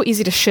it's so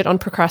easy to shit on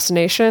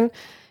procrastination.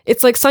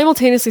 It's like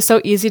simultaneously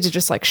so easy to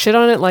just like shit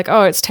on it, like,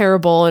 oh, it's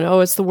terrible and oh,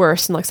 it's the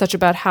worst and like such a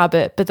bad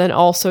habit, but then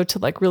also to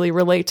like really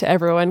relate to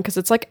everyone because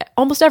it's like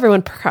almost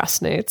everyone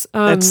procrastinates.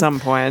 At some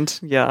point,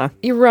 yeah.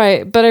 You're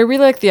right, but I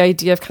really like the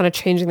idea of kind of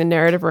changing the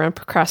narrative around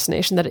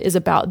procrastination, that it is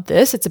about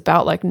this. It's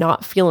about like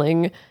not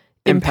feeling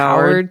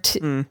empowered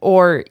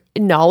or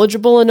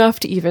knowledgeable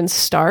enough to even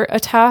start a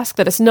task,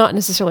 that it's not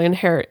necessarily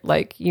inherent,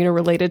 like, you know,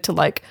 related to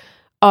like,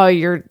 oh,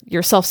 you're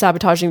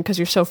self-sabotaging because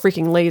you're so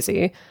freaking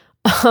lazy.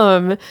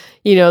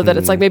 You know, that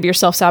it's like maybe you're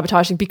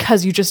self-sabotaging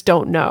because you just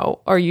don't know,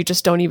 or you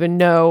just don't even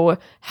know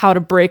how to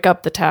break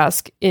up the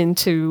task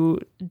into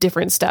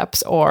different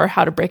steps or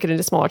how to break it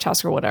into smaller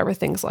tasks or whatever,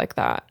 things like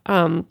that.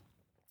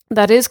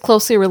 That is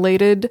closely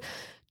related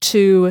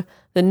to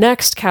the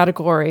next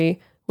category,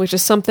 which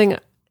is something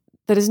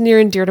that is near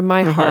and dear to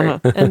my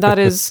heart, and that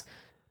is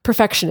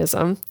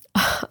perfectionism.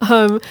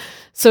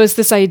 So it's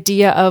this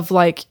idea of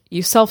like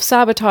you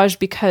self-sabotage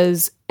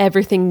because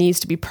everything needs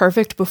to be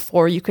perfect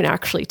before you can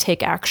actually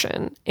take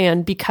action.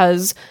 And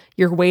because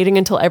you're waiting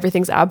until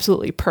everything's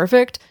absolutely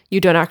perfect, you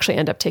don't actually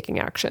end up taking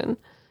action.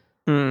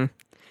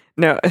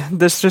 No,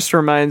 this just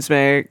reminds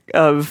me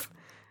of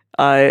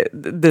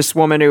this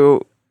woman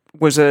who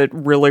was a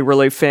really,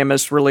 really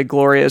famous, really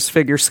glorious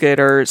figure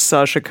skater,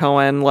 Sasha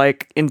Cohen,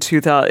 like in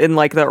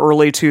like the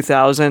early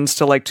 2000s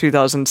to like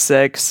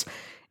 2006.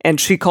 And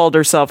she called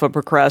herself a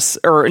perfectionist.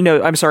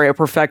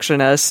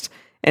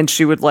 And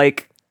she would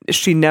like,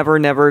 she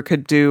never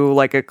could do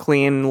like a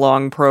clean,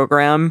 long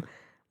program.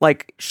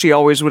 Like she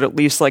always would at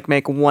least like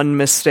make one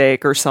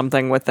mistake or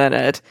something within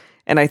it.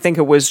 And I think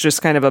it was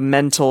just kind of a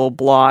mental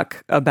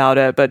block about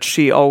it, but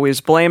she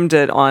always blamed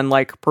it on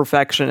like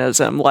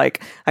perfectionism.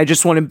 Like, I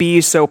just want to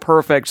be so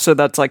perfect. So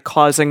that's like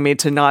causing me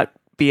to not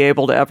be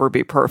able to ever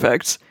be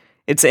perfect.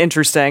 It's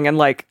interesting. And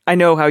like, I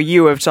know how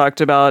you have talked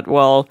about,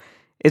 well,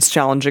 it's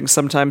challenging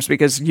sometimes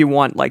because you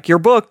want like your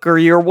book or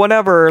your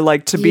whatever,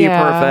 like to be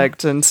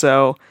perfect. And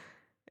so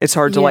it's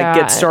hard to like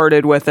get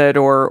started with it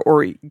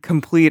or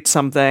complete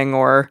something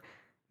or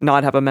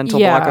not have a mental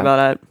block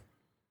about it.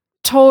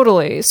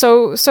 Totally.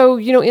 So,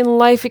 in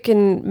life, it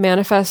can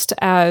manifest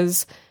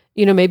as,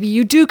 maybe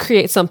you do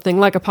create something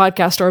like a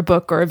podcast or a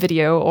book or a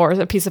video or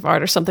a piece of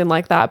art or something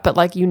like that, but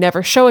like you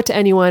never show it to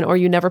anyone or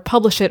you never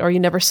publish it or you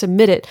never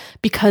submit it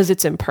because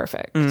it's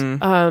imperfect.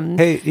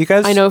 Hey, you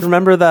guys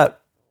remember that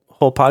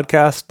whole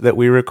podcast that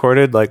we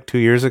recorded like 2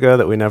 years ago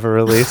that we never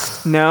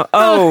released? No.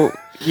 Oh,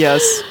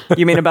 yes.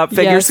 You mean about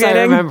figure skating?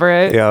 I remember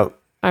it. Yep.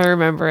 I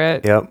remember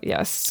it. Yep.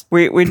 Yes.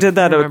 We did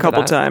that a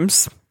couple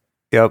times.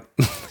 Yep.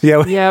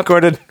 Yeah, we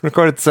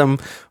recorded some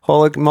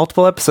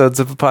multiple episodes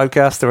of a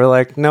podcast that were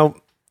like, nope,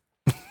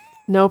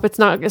 it's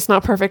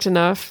not perfect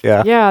enough.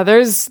 Yeah.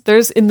 There's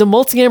in the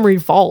Multiamory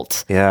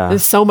vault. Yeah.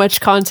 There's so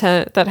much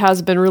content that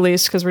has been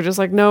released because we're just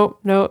like, nope,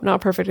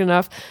 not perfect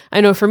enough.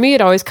 I know for me,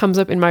 it always comes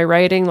up in my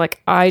writing. Like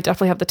I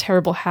definitely have the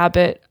terrible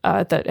habit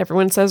that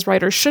everyone says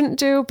writers shouldn't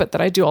do, but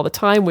that I do all the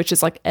time, which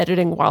is like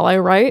editing while I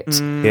write.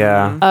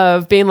 Yeah.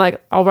 Of being like,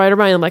 I'll write a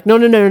line. I'm like, no,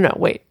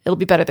 wait, it'll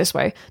be better this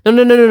way. No,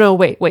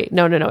 wait,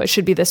 no, it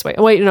should be this way.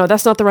 Oh, wait, no,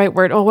 that's not the right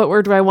word. Oh, what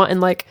word do I want?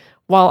 And like,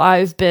 while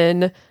I've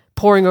been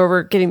poring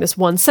over getting this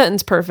one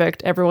sentence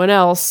perfect, everyone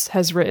else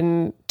has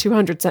written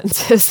 200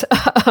 sentences.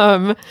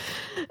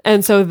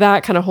 And so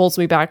that kind of holds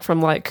me back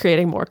from like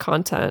creating more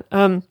content.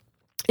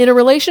 In a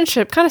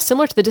relationship, kind of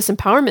similar to the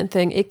disempowerment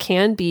thing, it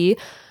can be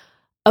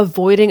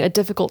avoiding a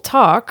difficult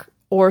talk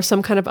or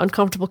some kind of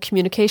uncomfortable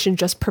communication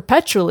just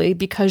perpetually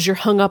because you're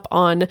hung up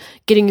on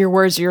getting your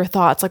words or your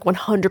thoughts like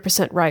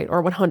 100% right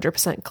or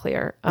 100%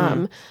 clear.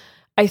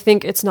 I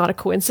think it's not a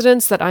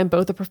coincidence that I'm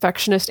both a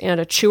perfectionist and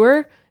a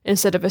chewer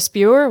instead of a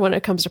spewer when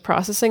it comes to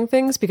processing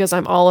things, because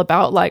I'm all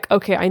about like,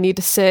 okay, I need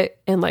to sit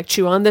and like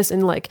chew on this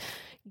and like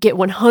get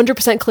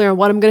 100% clear on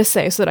what I'm going to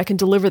say so that I can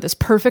deliver this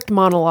perfect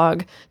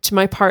monologue to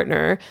my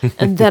partner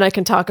and then I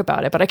can talk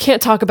about it. But I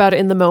can't talk about it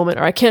in the moment,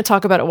 or I can't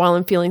talk about it while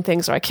I'm feeling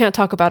things, or I can't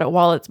talk about it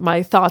while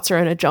my thoughts are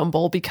in a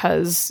jumble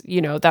because,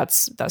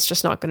 that's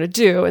just not going to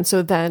do. And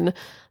so then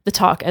the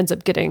talk ends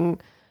up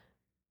getting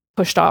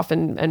pushed off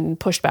and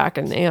pushed back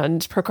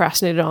and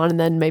procrastinated on, and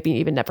then maybe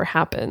even never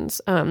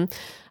happens.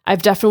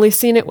 I've definitely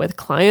seen it with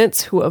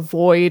clients who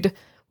avoid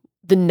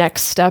the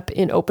next step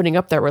in opening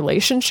up their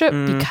relationship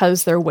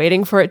because they're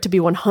waiting for it to be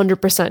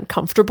 100%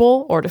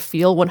 comfortable or to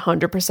feel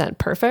 100%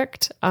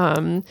 perfect,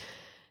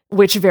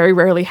 which very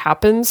rarely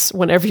happens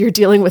whenever you're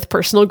dealing with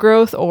personal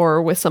growth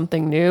or with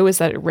something new, is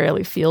that it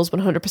rarely feels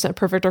 100%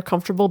 perfect or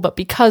comfortable. But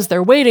because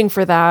they're waiting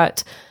for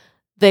that,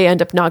 they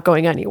end up not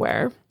going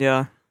anywhere.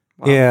 Yeah.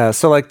 Wow. Yeah,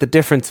 so like the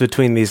difference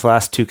between these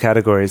last two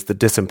categories, the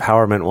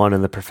disempowerment one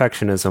and the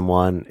perfectionism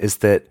one, is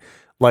that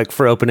like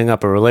for opening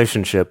up a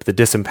relationship, the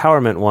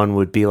disempowerment one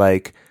would be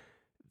like,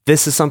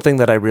 this is something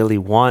that I really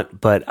want,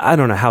 but I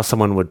don't know how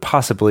someone would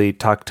possibly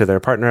talk to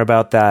their partner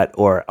about that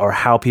or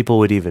how people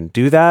would even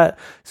do that.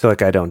 So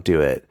like, I don't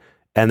do it.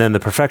 And then the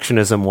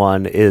perfectionism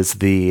one is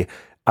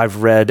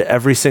I've read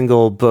every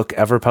single book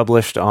ever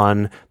published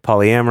on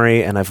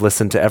polyamory, and I've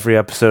listened to every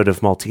episode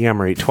of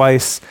Multiamory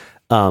twice.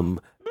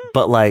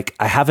 But like,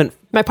 I haven't.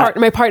 My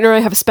partner and I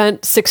have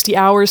spent 60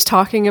 hours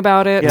talking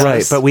about it. Yes.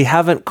 Right, but we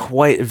haven't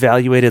quite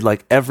evaluated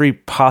like every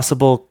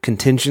possible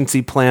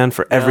contingency plan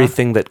for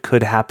everything that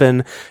could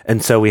happen,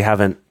 and so we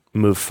haven't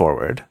moved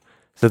forward.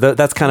 So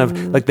that's kind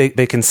of like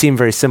they can seem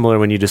very similar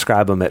when you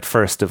describe them at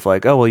first, of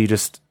like, oh well, you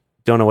just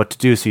don't know what to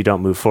do, so you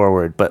don't move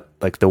forward. But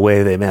like the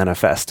way they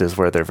manifest is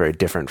where they're very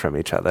different from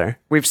each other.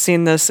 We've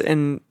seen this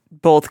in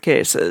both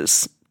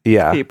cases.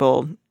 Yeah,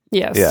 people.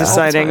 Yes. Yeah.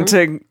 Deciding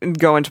to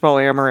go into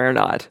polyamory or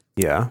not.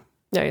 Yeah.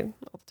 Yeah,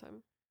 all the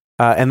time.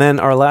 And then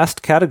our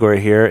last category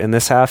here in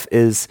this half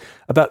is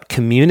about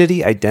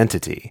community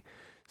identity.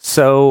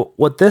 So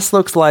what this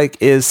looks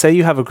like is, say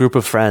you have a group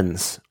of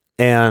friends,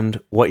 and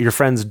what your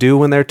friends do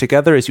when they're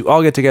together is you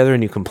all get together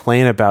and you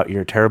complain about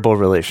your terrible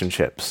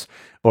relationships,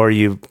 or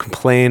you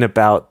complain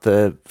about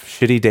the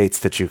shitty dates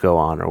that you go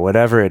on, or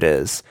whatever it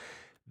is.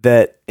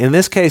 That in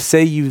this case,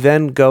 say you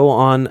then go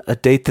on a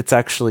date that's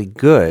actually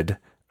good,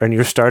 and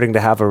you're starting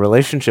to have a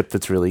relationship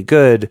that's really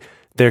good,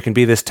 there can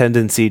be this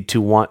tendency to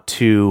want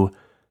to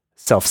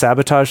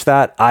self-sabotage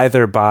that,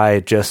 either by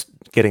just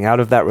getting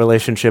out of that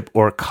relationship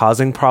or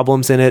causing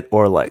problems in it,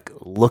 or like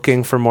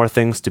looking for more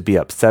things to be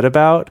upset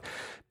about.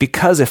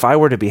 Because if I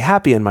were to be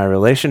happy in my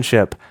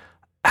relationship,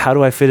 how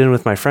do I fit in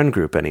with my friend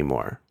group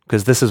anymore?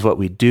 Because this is what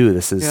we do.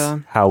 This is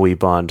how we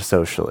bond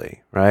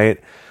socially,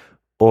 right?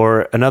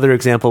 Or another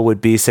example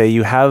would be, say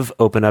you have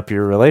opened up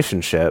your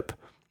relationship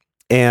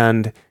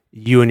and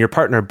you and your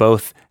partner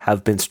both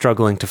have been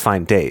struggling to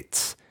find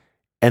dates,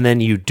 and then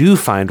you do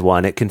find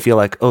one, it can feel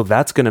like, oh,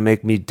 that's going to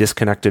make me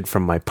disconnected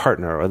from my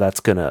partner, or that's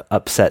going to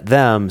upset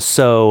them.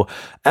 So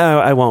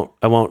I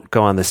won't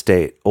go on this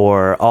date,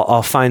 or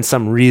I'll find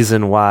some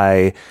reason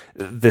why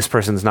this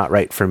person's not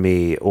right for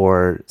me,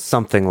 or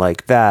something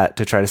like that,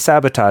 to try to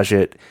sabotage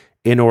it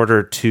in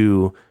order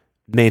to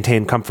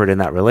maintain comfort in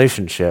that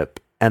relationship.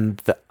 And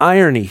the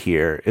irony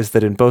here is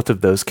that in both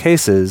of those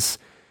cases,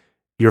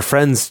 your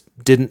friends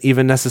didn't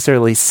even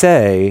necessarily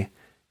say,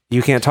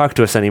 you can't talk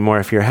to us anymore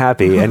if you're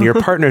happy. And your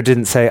partner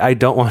didn't say, I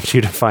don't want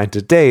you to find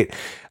a date.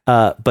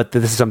 But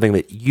this is something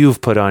that you've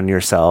put on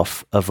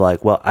yourself of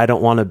like, well, I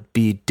don't want to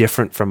be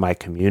different from my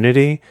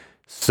community.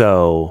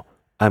 So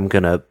I'm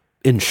going to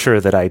ensure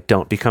that I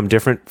don't become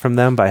different from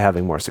them by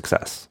having more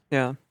success.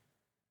 Yeah.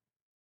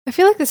 I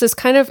feel like this is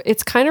kind of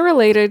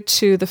related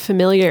to the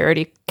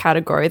familiarity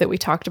category that we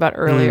talked about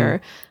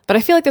earlier. But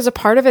I feel like there's a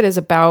part of it is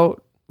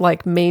about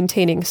like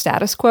maintaining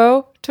status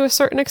quo to a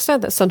certain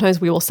extent, that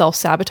sometimes we will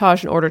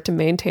self-sabotage in order to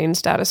maintain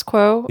status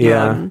quo.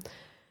 Yeah.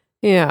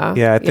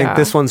 Yeah. I think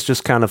this one's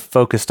just kind of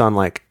focused on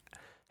like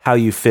how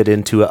you fit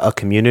into a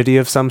community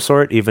of some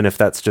sort, even if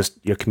that's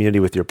just your community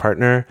with your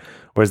partner,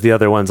 whereas the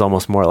other one's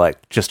almost more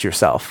like just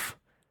yourself.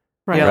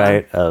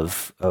 Right.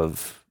 Of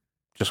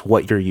just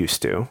what you're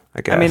used to,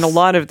 I guess. I mean, a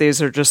lot of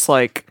these are just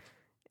like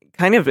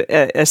kind of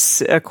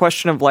a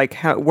question of like,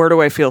 where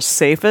do I feel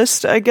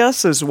safest, I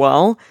guess, as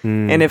well.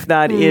 And if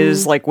that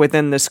is like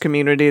within this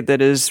community that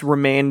has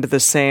remained the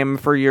same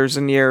for years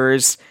and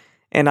years,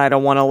 and I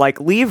don't want to like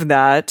leave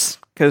that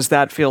because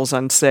that feels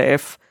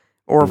unsafe,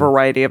 or a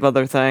variety of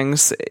other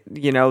things,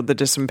 you know, the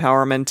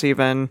disempowerment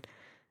even,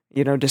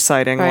 you know,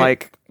 deciding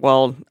like,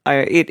 well,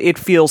 it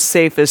feels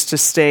safest to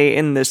stay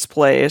in this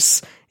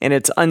place, and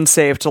it's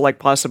unsafe to like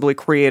possibly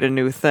create a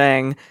new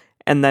thing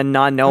and then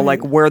not know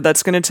like where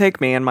that's going to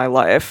take me in my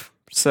life.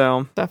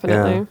 So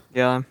definitely.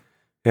 Yeah.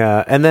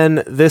 And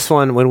then this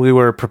one, when we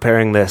were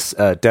preparing this,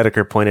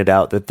 Dedeker pointed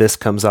out that this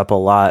comes up a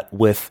lot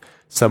with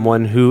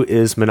someone who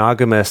is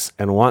monogamous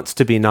and wants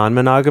to be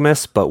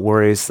non-monogamous, but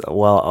worries,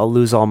 well, I'll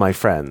lose all my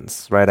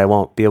friends, right? I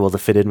won't be able to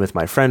fit in with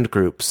my friend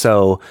group.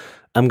 So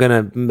I'm going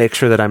to make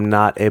sure that I'm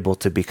not able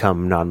to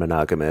become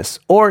non-monogamous,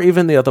 or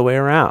even the other way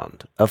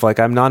around of like,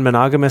 I'm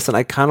non-monogamous and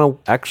I kind of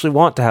actually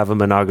want to have a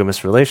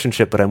monogamous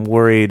relationship, but I'm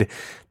worried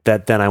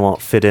that then I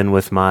won't fit in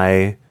with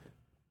my,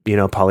 you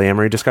know,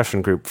 polyamory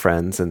discussion group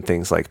friends and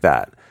things like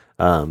that.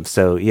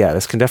 So yeah,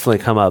 this can definitely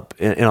come up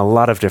in a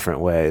lot of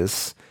different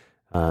ways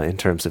in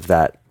terms of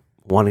that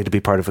wanting to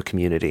be part of a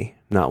community,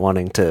 not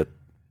wanting to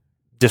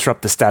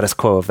disrupt the status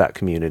quo of that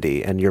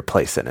community and your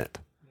place in it.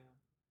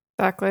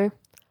 Exactly.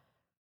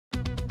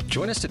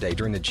 Join us today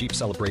during the Jeep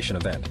Celebration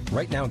event.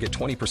 Right now, get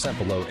 20%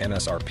 below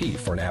MSRP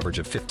for an average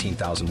of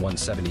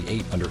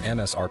 $15,178 under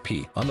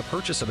MSRP on the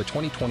purchase of a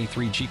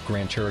 2023 Jeep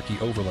Grand Cherokee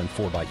Overland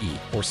 4xE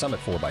or Summit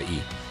 4xE.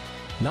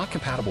 Not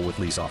compatible with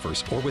lease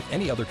offers or with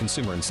any other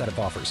consumer incentive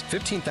offers.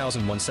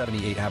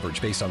 $15,178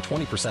 average based on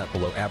 20%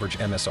 below average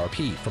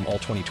MSRP from all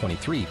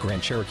 2023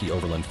 Grand Cherokee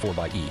Overland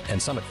 4xE and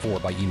Summit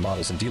 4xE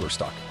models in dealer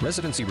stock.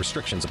 Residency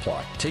restrictions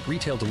apply. Take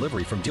retail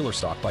delivery from dealer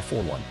stock by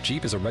 4/1.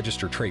 Jeep is a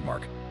registered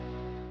trademark.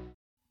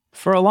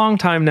 For a long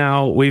time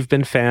now, we've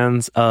been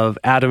fans of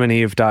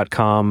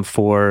adamandeve.com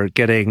for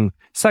getting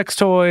sex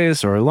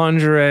toys or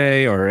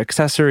lingerie or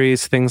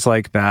accessories, things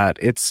like that.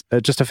 It's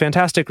just a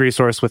fantastic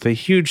resource with a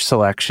huge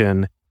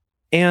selection.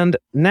 And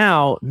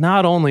now,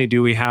 not only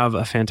do we have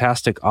a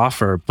fantastic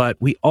offer, but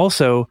we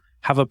also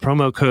have a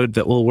promo code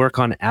that will work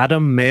on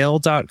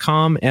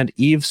adammail.com and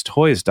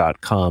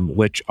evestoys.com,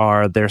 which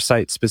are their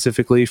sites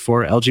specifically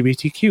for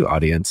LGBTQ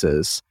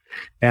audiences.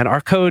 And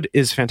our code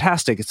is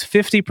fantastic. It's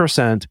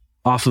 50%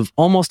 off of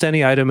almost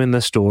any item in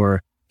the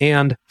store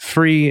and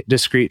free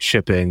discreet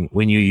shipping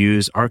when you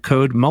use our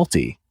code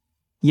MULTI.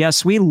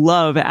 Yes, we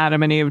love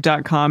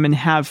adamandeve.com and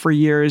have for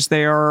years.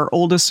 They are our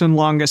oldest and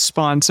longest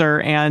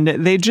sponsor, and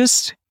they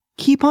just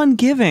keep on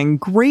giving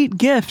great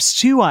gifts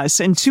to us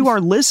and to our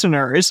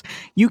listeners.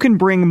 You can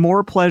bring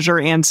more pleasure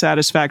and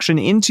satisfaction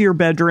into your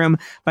bedroom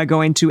by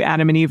going to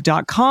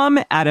adamandeve.com,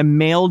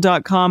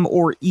 adammail.com,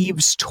 or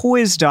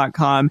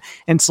evestoys.com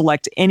and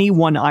select any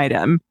one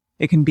item.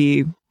 It can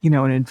be, you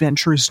know, an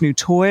adventurous new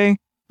toy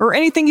or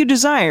anything you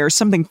desire,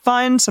 something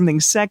fun, something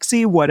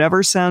sexy,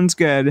 whatever sounds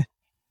good.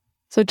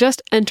 So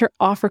just enter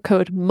offer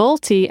code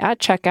MULTI at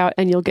checkout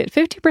and you'll get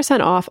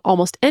 50% off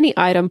almost any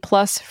item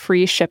plus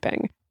free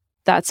shipping.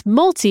 That's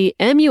MULTI,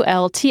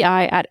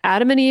 M-U-L-T-I, at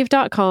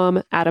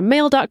adamandeve.com,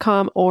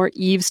 adammail.com, or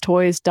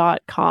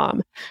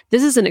evestoys.com.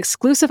 This is an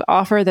exclusive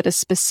offer that is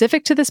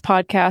specific to this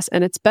podcast,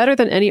 and it's better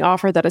than any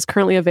offer that is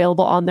currently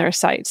available on their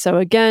site. So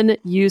again,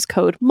 use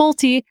code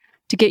MULTI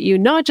to get you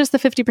not just the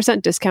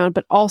 50% discount,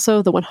 but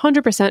also the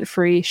 100%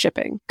 free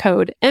shipping.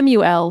 Code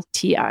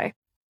MULTI.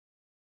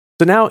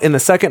 So now in the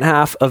second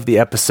half of the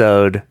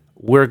episode,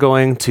 we're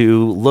going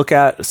to look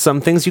at some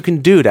things you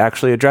can do to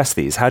actually address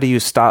these. How do you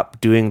stop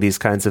doing these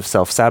kinds of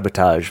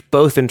self-sabotage,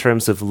 both in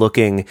terms of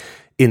looking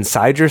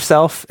inside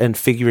yourself and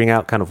figuring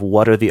out kind of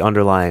what are the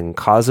underlying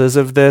causes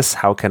of this?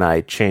 How can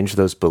I change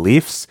those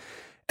beliefs?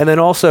 And then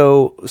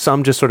also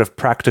some just sort of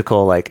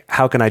practical, like,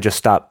 how can I just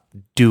stop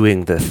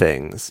doing the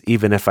things,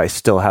 even if I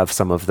still have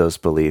some of those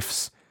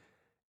beliefs?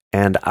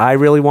 And I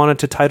really wanted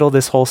to title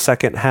this whole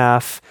second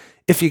half,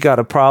 If You Got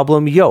a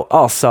Problem, Yo,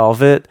 I'll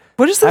Solve It.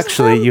 What is this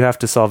Actually, from? you have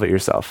to solve it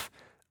yourself.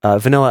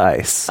 Vanilla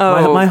Ice.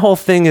 Oh. My whole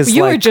thing is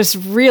You like, were just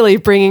really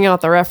bringing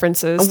out the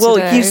references. Well,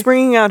 today. he's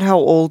bringing out how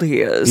old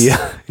he is.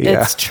 yeah.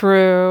 It's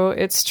true.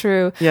 It's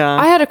true. Yeah.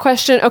 I had a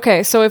question.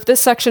 Okay, so if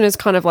this section is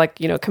kind of like,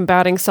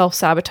 combating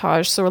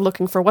self-sabotage, so we're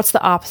looking for what's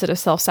the opposite of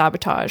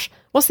self-sabotage?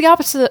 What's the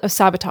opposite of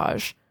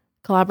sabotage?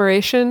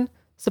 Collaboration?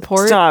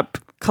 Support? Stop,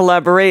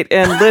 collaborate,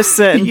 and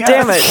listen.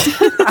 Damn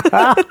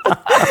it.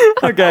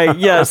 Okay,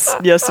 yes,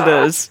 it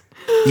is.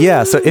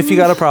 Yeah, so if you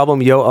got a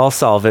problem, I'll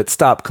solve it.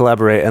 Stop,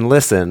 collaborate, and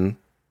listen.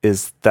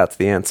 That's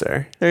the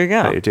answer. There you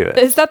go. How you do it.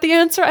 Is that the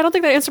answer? I don't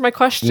think that answered my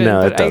question.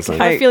 No, but it doesn't.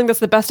 I have a feeling that's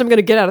the best I'm going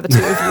to get out of the two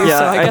of you. Yeah,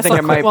 so I guess think I'll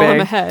it might quit while be. I'm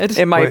ahead.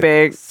 It might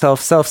be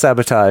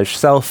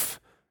Self-sabotage,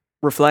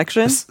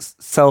 reflection.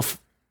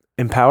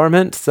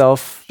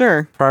 self-empowerment,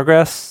 Sure.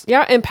 progress.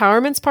 Yeah,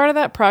 empowerment's part of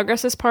that.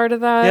 Progress is part of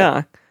that.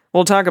 Yeah.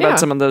 We'll talk about Yeah.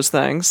 some of those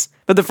things.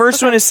 But the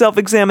first one is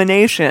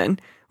self-examination,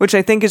 which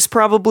I think is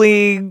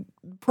probably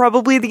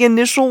the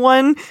initial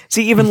one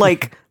to even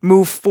like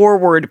move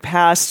forward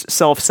past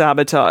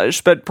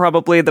self-sabotage, but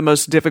probably the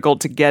most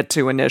difficult to get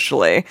to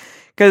initially.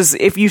 Because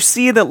if you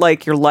see that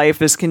like your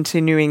life is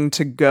continuing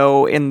to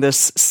go in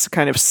this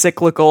kind of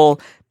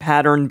cyclical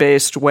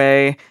pattern-based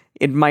way,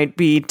 it might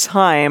be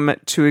time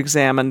to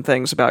examine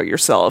things about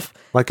yourself.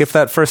 Like if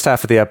that first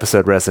half of the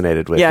episode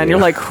resonated with you. Yeah, and you're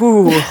like,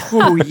 ooh,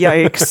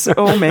 yikes.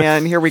 Oh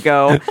man, here we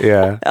go.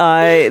 yeah.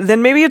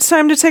 Then maybe it's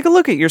time to take a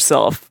look at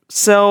yourself.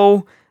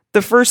 So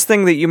the first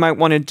thing that you might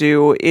want to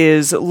do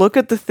is look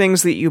at the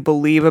things that you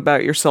believe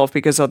about yourself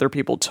because other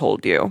people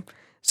told you.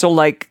 So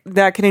like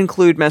that can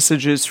include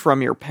messages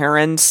from your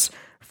parents,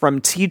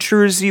 from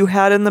teachers you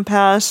had in the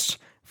past,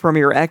 from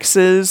your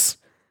exes.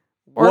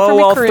 Or from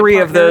your all current three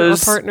of partner or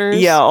those.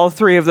 partners. Yeah, all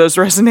three of those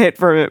resonate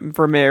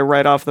for me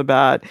right off the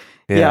bat.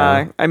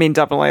 Yeah, I mean,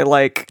 definitely.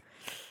 Like,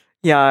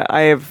 yeah,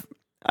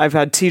 I've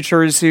had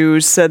teachers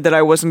who said that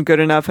I wasn't good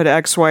enough at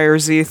X, Y, or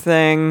Z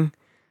thing,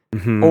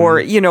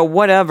 or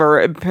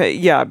whatever.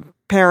 Yeah,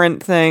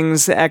 parent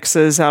things,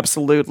 exes,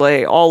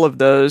 absolutely, all of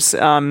those.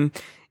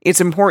 It's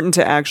important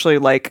to actually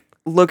like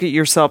look at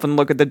yourself and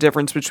look at the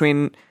difference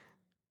between.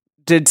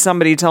 Did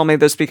somebody tell me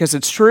this because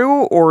it's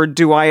true, or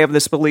do I have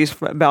this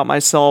belief about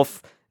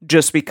myself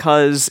just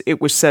because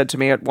it was said to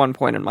me at one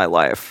point in my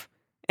life?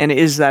 And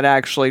is that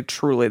actually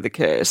truly the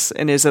case?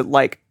 And is it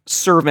like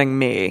serving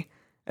me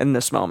in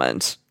this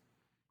moment?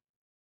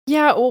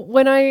 Yeah, well,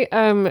 when I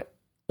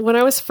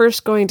was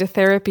first going to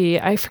therapy,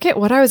 I forget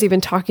what I was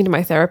even talking to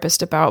my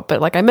therapist about, but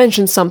like I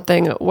mentioned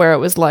something where it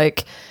was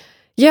like,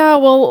 yeah,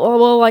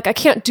 well, like I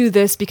can't do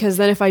this because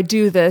then if I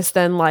do this,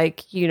 then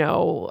like,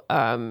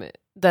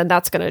 then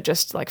that's going to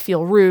just like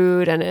feel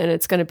rude and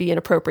it's going to be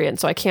inappropriate. And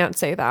so I can't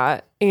say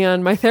that.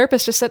 And my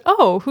therapist just said,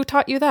 "Oh, who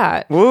taught you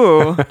that?"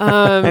 Woo.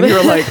 And you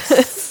were like,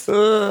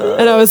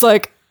 and I was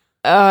like,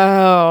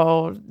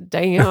 "Oh,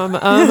 damn."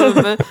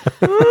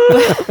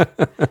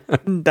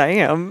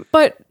 Damn.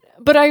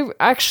 But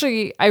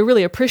I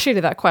really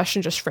appreciated that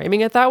question, just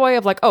framing it that way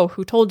of like, oh,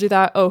 who told you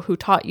that? Oh, who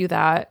taught you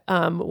that?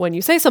 When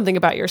you say something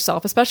about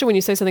yourself, especially when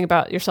you say something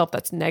about yourself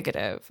that's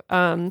negative,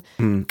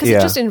 because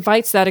it just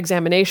invites that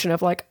examination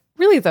of like,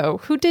 really though,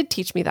 who did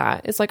teach me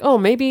that? It's like, oh,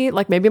 maybe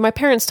my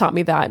parents taught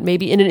me that,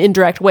 maybe in an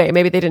indirect way.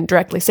 Maybe they didn't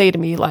directly say to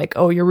me like,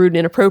 oh, you're rude and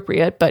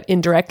inappropriate, but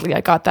indirectly I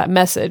got that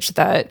message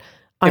that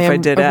I am a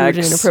rude and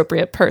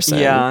inappropriate person.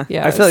 Yeah.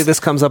 Yes. I feel like this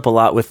comes up a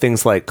lot with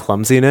things like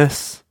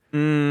clumsiness.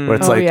 Where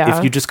it's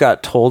if you just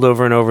got told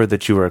over and over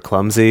that you were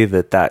clumsy,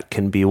 that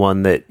can be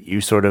one that you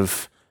sort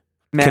of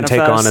can take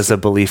on as a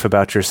belief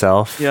about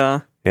yourself. Yeah.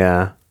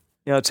 Yeah.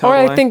 Yeah,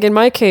 totally. Or I think in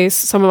my case,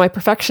 some of my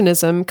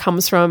perfectionism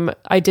comes from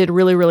I did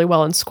really, really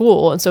well in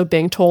school. And so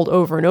being told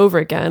over and over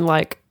again,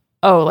 like,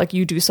 oh, like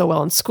you do so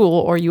well in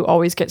school, or you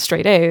always get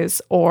straight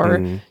A's,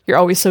 or you're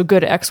always so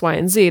good at X, Y,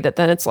 and Z, that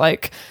then it's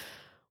like,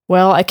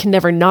 well, I can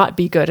never not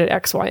be good at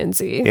X, Y, and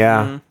Z.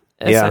 Yeah.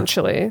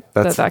 Essentially,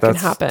 that can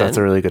happen. That's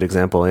a really good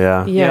example.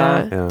 Yeah.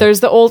 Yeah.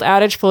 There's the old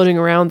adage floating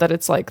around that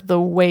it's like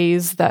the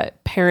ways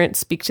that parents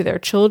speak to their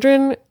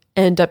children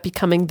end up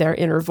becoming their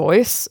inner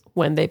voice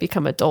when they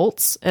become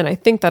adults. And I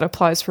think that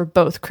applies for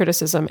both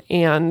criticism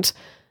and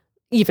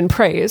even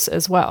praise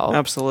as well.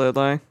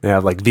 Absolutely. Yeah.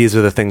 Like these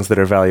are the things that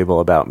are valuable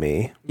about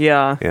me.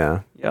 Yeah.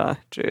 Yeah. Yeah.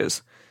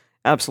 Jeez.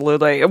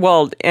 Absolutely.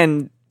 Well,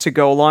 and to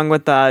go along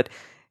with that,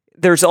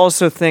 there's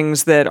also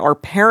things that our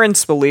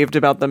parents believed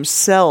about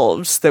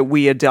themselves that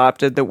we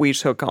adopted, that we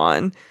took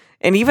on.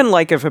 And even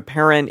like if a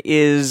parent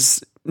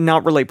is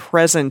not really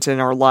present in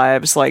our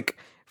lives, like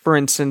for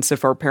instance,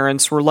 if our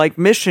parents were like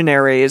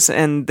missionaries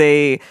and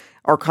they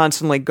are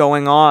constantly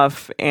going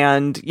off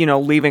and,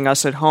 leaving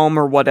us at home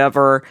or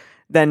whatever,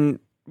 then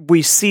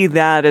we see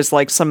that as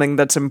like something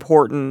that's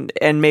important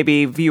and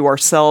maybe view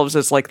ourselves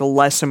as like the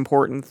less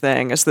important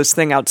thing, as this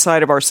thing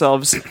outside of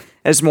ourselves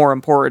as more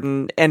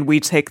important. And we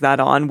take that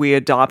on, we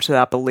adopt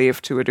that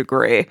belief to a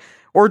degree.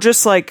 Or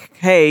just like,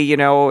 hey,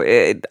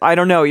 I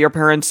don't know, your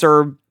parents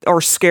are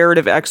scared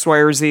of X, Y,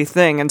 or Z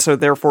thing. And so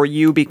therefore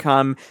you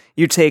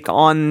take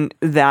on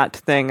that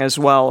thing as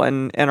well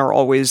and are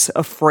always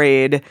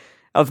afraid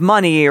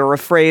money or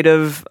afraid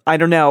of, I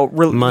don't know.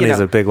 Money's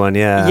a big one.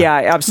 Yeah.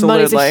 Yeah,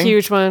 absolutely. Money's a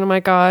huge one. Oh my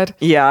God.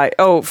 Yeah.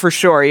 Oh, for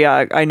sure.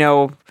 Yeah. I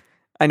know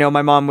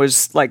my mom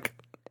was like,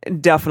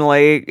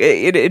 definitely,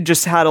 it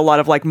just had a lot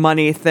of like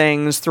money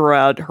things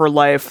throughout her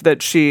life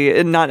that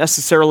she not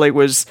necessarily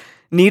was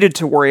needed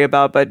to worry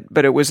about,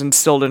 but it was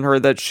instilled in her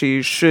that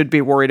she should be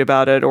worried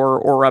about it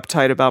or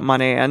uptight about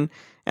money. And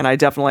I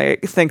definitely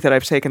think that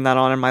I've taken that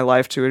on in my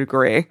life to a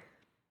degree.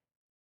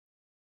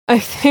 I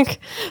think,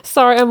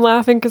 sorry, I'm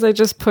laughing because I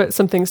just put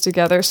some things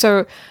together.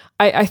 So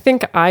I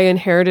think I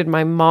inherited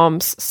my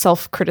mom's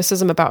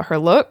self-criticism about her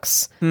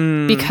looks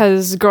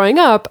because growing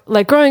up,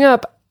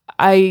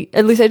 I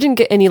didn't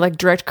get any like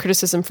direct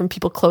criticism from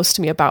people close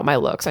to me about my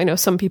looks. I know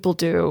some people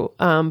do,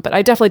 but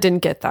I definitely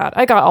didn't get that.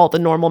 I got all the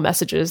normal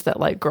messages that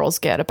like girls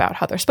get about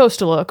how they're supposed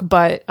to look,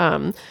 but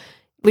at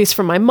least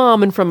from my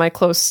mom and from my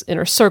close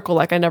inner circle,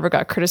 like I never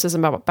got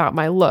criticism about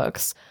my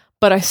looks.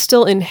 But I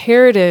still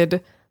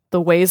inherited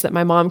the ways that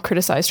my mom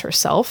criticized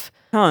herself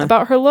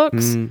about her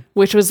looks,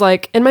 which was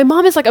like, and my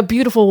mom is like a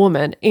beautiful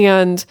woman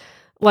and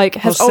like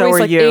has always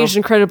like aged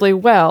incredibly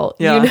well,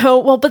 you know?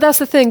 Well, but that's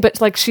the thing. But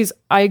like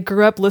I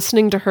grew up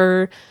listening to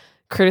her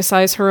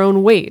criticize her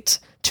own weight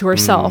to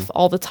herself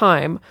all the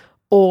time.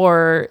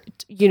 Or,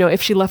 you know,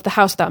 if she left the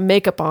house without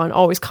makeup on,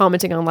 always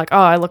commenting on like, oh,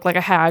 I look like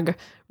a hag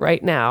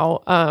right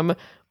now.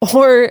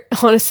 Or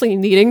honestly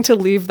needing to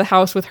leave the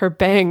house with her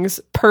bangs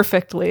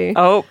perfectly.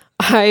 Oh,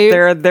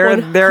 there,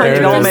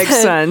 it all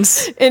makes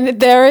sense. And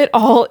there it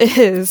all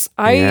is.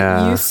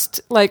 I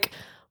used like,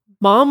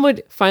 Mom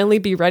would finally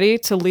be ready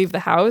to leave the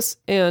house,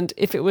 and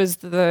if it was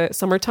the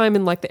summertime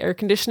and like the air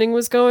conditioning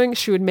was going,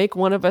 she would make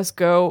one of us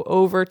go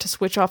over to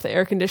switch off the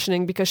air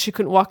conditioning because she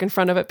couldn't walk in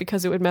front of it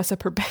because it would mess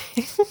up her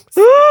bangs.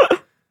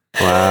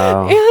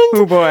 Wow. And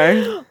oh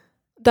boy.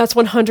 That's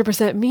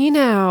 100% me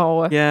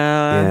now.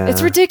 Yeah.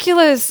 It's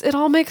ridiculous. It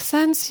all makes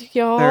sense,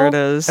 y'all. There it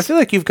is. I feel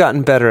like you've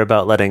gotten better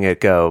about letting it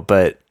go,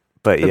 but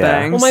yeah.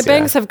 Bangs? Well, my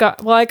bangs have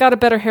I got a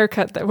better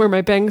haircut where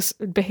my bangs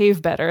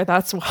behave better.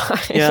 That's why.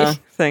 Yeah.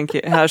 Thank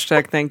you.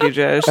 Hashtag thank you,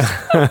 Jash.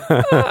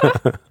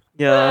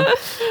 Yeah.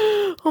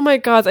 Oh my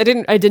God.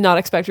 I did not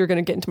expect you were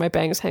going to get into my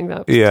bangs hang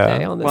up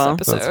today on this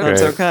episode.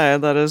 That's okay.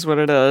 That is what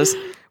it is.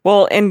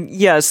 Well, and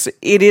yes,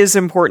 it is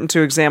important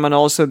to examine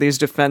also these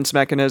defense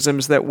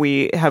mechanisms that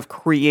we have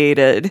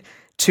created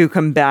to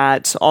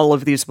combat all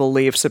of these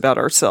beliefs about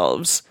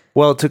ourselves.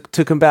 Well,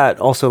 to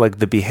combat also like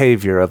the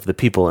behavior of the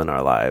people in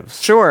our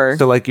lives. Sure.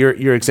 So like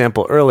your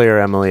example earlier,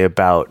 Emily,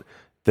 about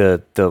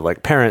the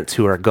like parents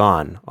who are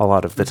gone a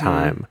lot of the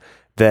time,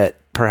 that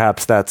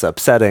perhaps that's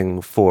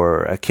upsetting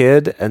for a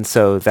kid. And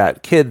so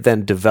that kid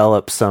then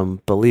develops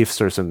some beliefs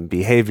or some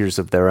behaviors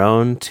of their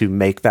own to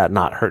make that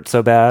not hurt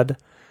so bad.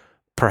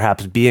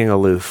 Perhaps being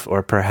aloof,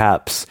 or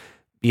perhaps,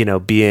 you know,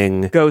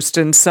 being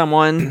ghosting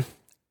someone.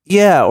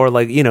 Yeah, or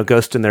like, you know,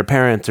 ghosting their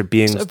parents, or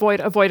being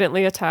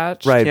avoidantly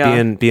attached. Right,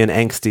 being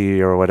angsty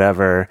or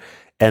whatever.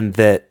 And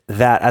that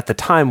at the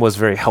time was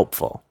very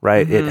helpful,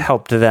 right? It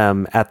helped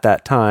them at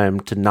that time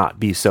to not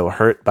be so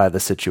hurt by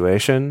the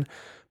situation.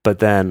 But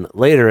then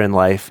later in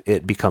life,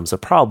 it becomes a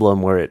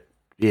problem where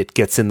it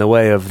gets in the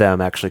way of them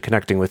actually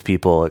connecting with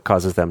people. It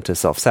causes them to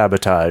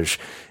self-sabotage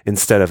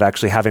instead of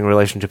actually having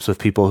relationships with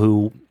people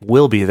who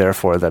will be there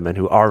for them and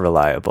who are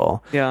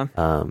reliable. Yeah.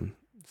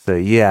 So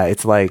yeah,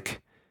 it's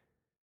like,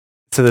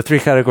 so the three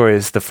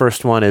categories, the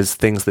first one is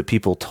things that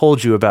people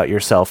told you about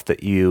yourself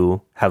that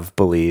you have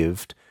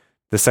believed.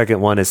 The second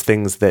one is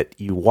things that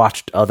you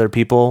watched other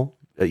people,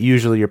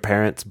 usually your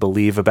parents,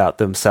 believe about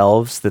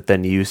themselves that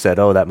then you said,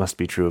 oh, that must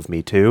be true of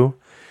me too.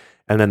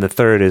 And then the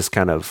third is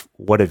kind of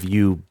what have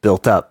you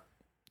built up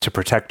to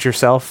protect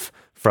yourself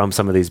from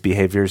some of these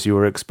behaviors you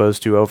were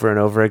exposed to over and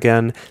over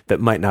again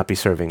that might not be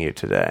serving you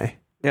today.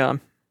 Yeah.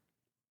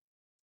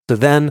 So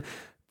then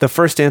the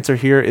first answer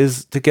here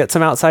is to get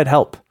some outside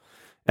help.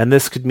 And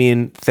this could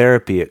mean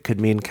therapy. It could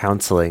mean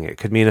counseling. It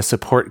could mean a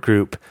support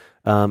group,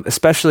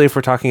 especially if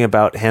we're talking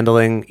about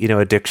handling, you know,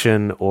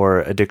 addiction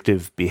or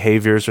addictive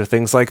behaviors or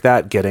things like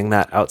that. Getting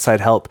that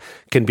outside help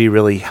can be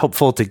really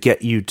helpful to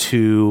get you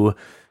to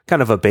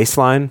kind of a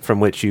baseline from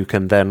which you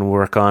can then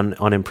work on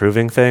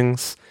improving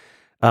things.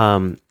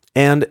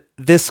 And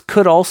this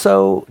could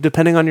also,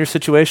 depending on your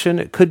situation,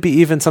 it could be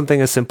even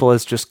something as simple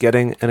as just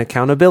getting an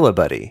accountability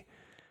buddy.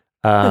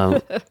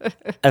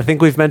 I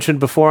think we've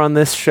mentioned before on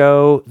this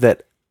show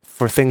that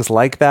for things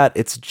like that,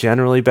 it's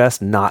generally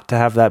best not to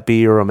have that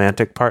be your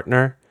romantic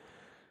partner.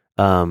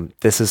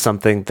 This is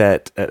something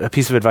that a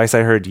piece of advice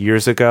I heard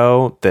years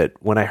ago that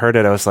when I heard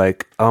it, I was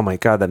like, oh my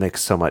God, that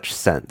makes so much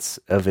sense.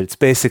 It's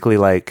basically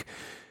like,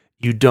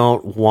 you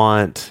don't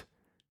want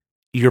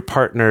your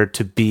partner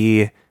to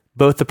be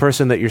both the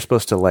person that you're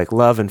supposed to like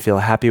love and feel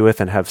happy with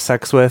and have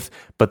sex with,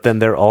 but then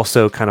they're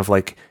also kind of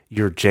like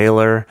your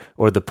jailer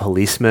or the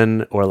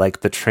policeman or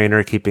like the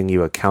trainer keeping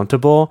you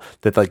accountable,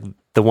 that like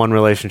the one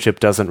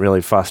relationship doesn't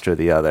really foster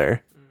the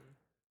other.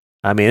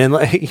 I mean, and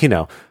like, you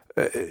know,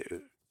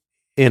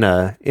 in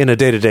a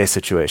day-to-day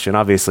situation,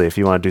 obviously, if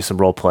you want to do some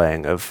role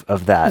playing of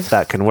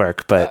that can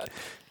work, but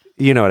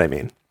you know what I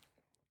mean.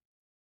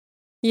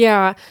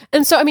 Yeah.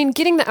 And so, I mean,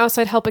 getting the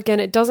outside help, again,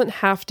 it doesn't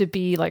have to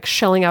be like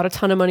shelling out a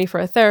ton of money for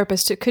a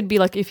therapist. It could be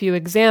like if you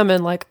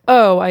examine, like,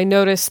 oh, I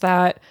noticed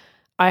that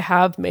I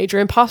have major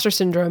imposter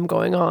syndrome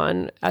going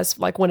on as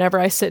like whenever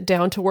I sit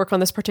down to work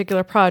on this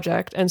particular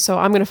project. And so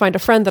I'm going to find a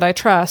friend that I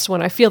trust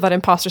when I feel that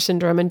imposter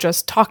syndrome and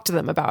just talk to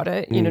them about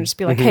it, you know, just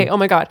be like, hey, oh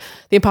my God,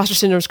 the imposter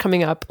syndrome is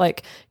coming up.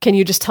 Like, can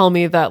you just tell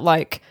me that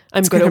like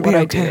I'm good at what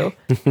I do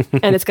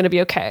and it's going to be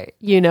okay,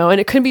 you know?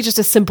 And it could be just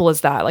as simple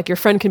as that. Like your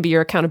friend can be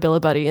your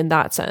accountability buddy in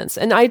that sense.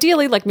 And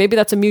ideally, like maybe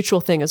that's a mutual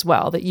thing as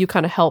well, that you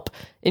kind of help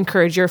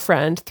encourage your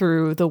friend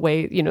through the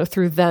way, you know,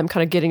 through them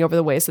kind of getting over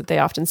the ways that they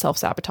often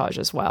self-sabotage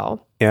as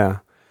well. Yeah.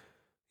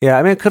 Yeah.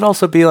 I mean, it could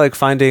also be like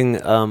finding,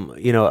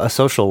 you know, a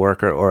social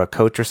worker or a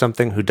coach or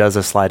something who does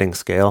a sliding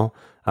scale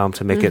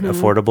to make it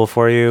affordable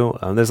for you.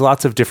 There's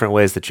lots of different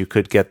ways that you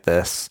could get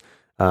this.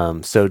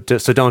 So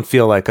don't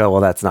feel like, oh,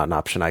 well, that's not an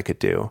option I could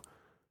do.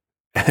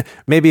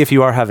 Maybe if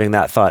you are having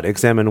that thought,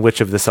 examine which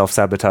of the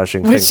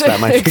self-sabotaging things that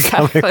might be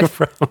coming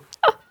from.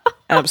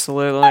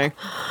 Absolutely.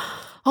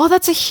 Oh,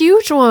 that's a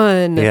huge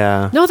one.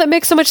 Yeah. No, that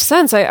makes so much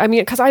sense. I mean,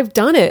 because I've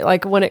done it,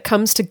 like when it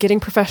comes to getting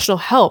professional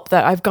help,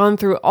 that I've gone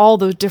through all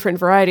those different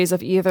varieties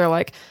of either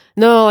like,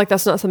 no, like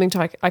that's not something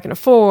I can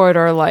afford,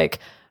 or like,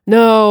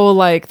 no,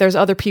 like there's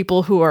other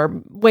people who are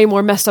way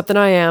more messed up than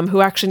I am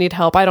who actually need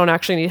help. I don't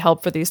actually need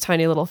help for these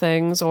tiny little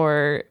things,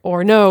 or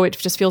no, it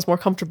just feels more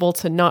comfortable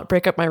to not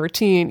break up my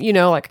routine. You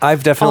know, like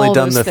I've definitely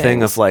done the things.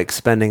 thing of like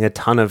spending a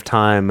ton of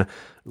time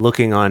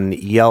looking on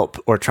Yelp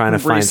or trying to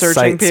find Researching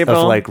sites people.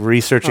 of like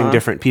researching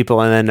different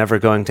people and then never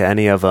going to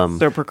any of them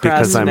So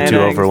because I'm too procrastinating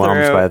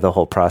overwhelmed through. by the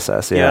whole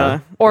process. Yeah.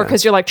 Or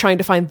because you're like trying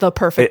to find the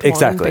perfect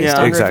Exactly. one based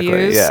Yeah. on Exactly.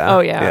 reviews. Yeah.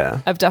 Oh yeah.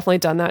 Yeah. I've definitely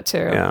done that too.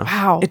 Yeah.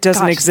 Wow. It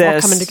doesn't Gosh, it's all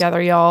exist. coming together,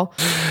 y'all.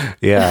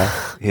 Yeah.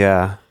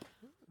 Yeah.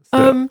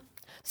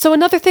 So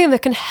another thing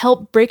that can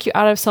help break you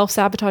out of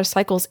self-sabotage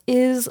cycles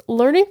is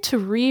learning to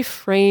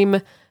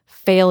reframe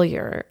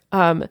failure.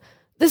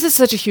 This is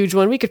such a huge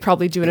one. We could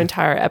probably do an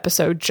entire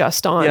episode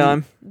just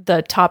on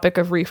the topic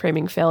of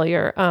reframing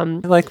failure. I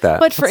like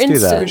that. But for Let's do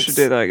that. instance- We should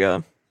do that,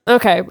 yeah.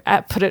 Okay,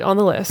 put it on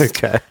the list.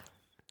 Okay.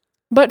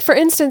 But for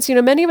instance, you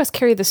know, many of us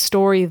carry the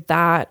story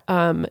that,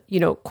 you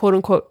know, quote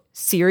unquote,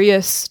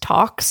 serious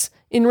talks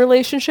in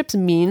relationships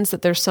means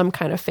that there's some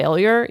kind of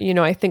failure. You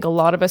know, I think a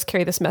lot of us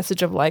carry this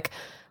message of like,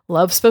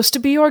 love's supposed to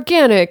be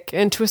organic,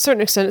 and to a certain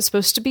extent, it's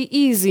supposed to be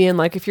easy. And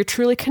like, if you're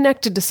truly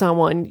connected to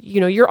someone,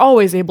 you know, you're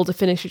always able to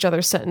finish each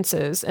other's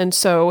sentences. And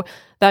so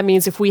that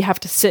means if we have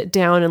to sit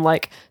down and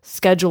like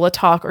schedule a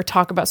talk or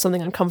talk about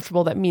something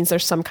uncomfortable, that means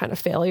there's some kind of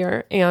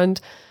failure.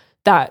 And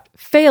that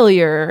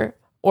failure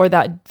or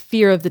that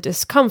fear of the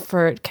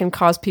discomfort can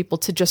cause people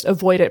to just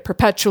avoid it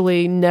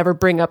perpetually, never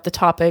bring up the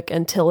topic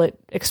until it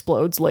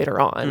explodes later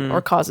on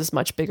or causes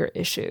much bigger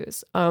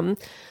issues.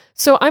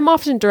 So I'm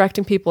often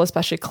directing people,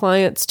 especially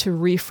clients, to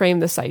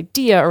reframe this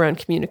idea around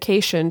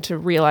communication, to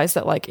realize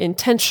that like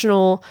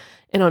intentional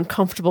and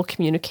uncomfortable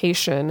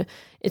communication,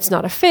 it's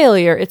not a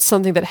failure. It's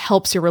something that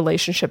helps your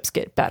relationships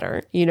get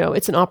better. You know,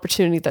 it's an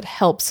opportunity that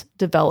helps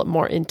develop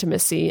more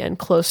intimacy and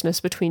closeness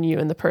between you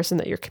and the person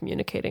that you're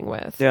communicating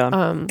with.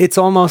 Yeah. It's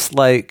almost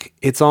like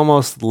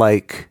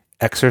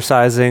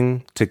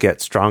exercising to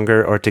get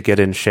stronger or to get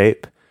in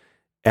shape.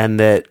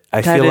 And that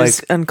I That feel is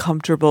like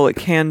uncomfortable. It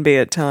can be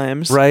at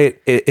times. right.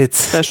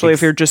 It's Especially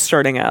if you're just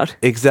starting out.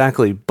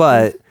 exactly.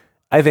 But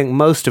I think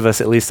most of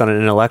us, at least on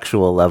an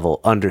intellectual level,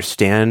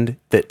 understand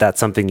that that's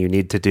something you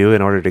need to do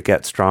in order to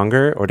get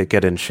stronger or to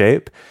get in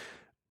shape.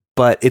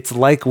 But it's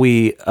like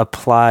we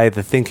apply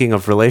the thinking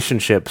of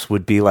relationships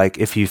would be like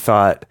if you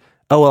thought,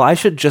 oh, well, I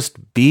should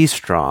just be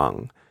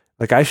strong.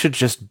 Like I should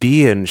just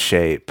be in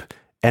shape.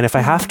 And if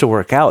I have to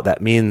work out,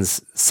 that means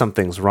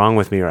something's wrong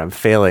with me or I'm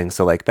failing.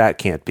 So like that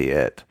can't be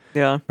it.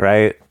 Yeah.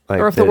 Right?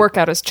 Like Or if the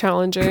workout is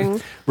challenging.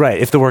 Right.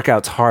 If the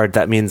workout's hard,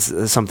 that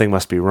means something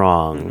must be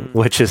wrong,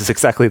 which is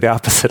exactly the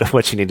opposite of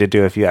what you need to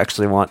do if you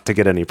actually want to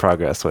get any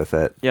progress with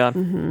it. Yeah.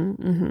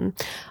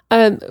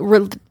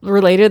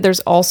 Related, there's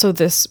also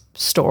this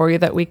story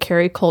that we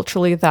carry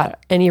culturally that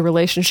any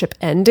relationship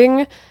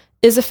ending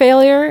is a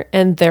failure,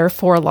 and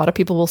therefore a lot of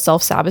people will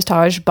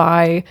self-sabotage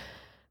by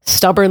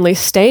stubbornly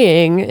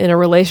staying in a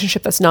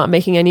relationship that's not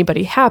making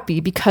anybody happy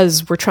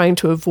because we're trying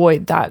to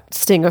avoid that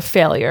sting of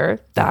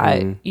failure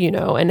that, you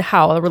know, and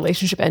how a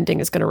relationship ending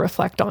is going to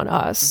reflect on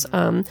us.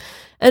 And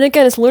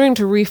again, it's learning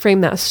to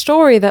reframe that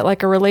story that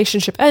like a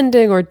relationship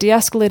ending or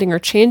de-escalating or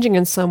changing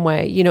in some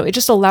way, you know, it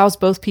just allows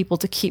both people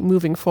to keep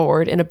moving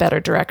forward in a better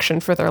direction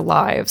for their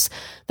lives.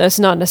 That's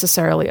not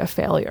necessarily a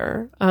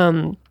failure.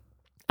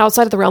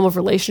 Outside of the realm of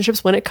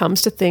relationships, when it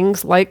comes to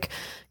things like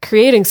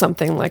creating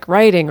something like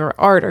writing or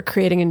art or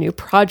creating a new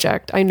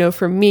project, I know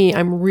for me,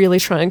 I'm really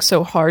trying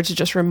so hard to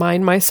just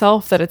remind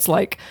myself that it's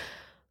like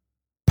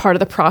part of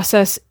the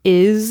process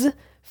is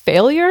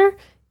failure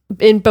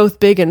in both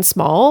big and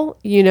small,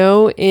 you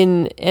know,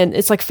 and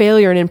it's like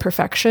failure and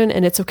imperfection,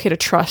 and it's okay to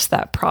trust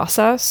that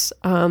process.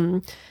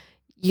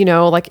 you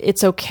know, like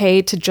it's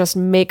okay to just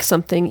make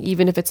something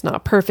even if it's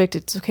not perfect.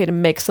 It's okay to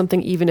make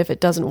something even if it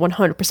doesn't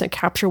 100%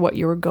 capture what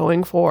you were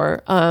going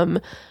for.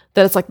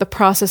 That it's like the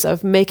process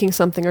of making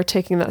something or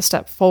taking that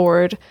step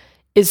forward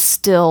is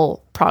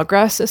still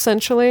progress,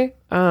 essentially.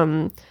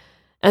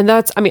 And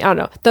that's, I mean, I don't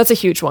know, that's a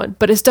huge one,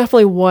 but it's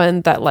definitely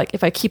one that, like,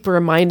 if I keep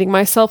reminding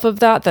myself of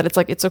that it's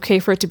like, it's okay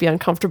for it to be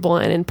uncomfortable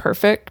and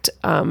imperfect,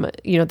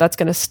 you know, that's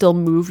going to still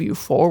move you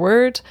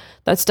forward.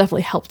 That's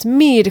definitely helped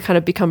me to kind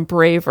of become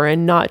braver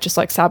and not just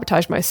like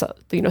sabotage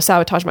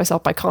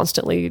myself by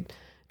constantly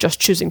just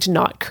choosing to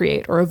not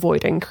create or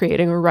avoiding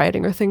creating or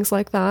writing or things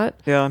like that.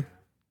 Yeah.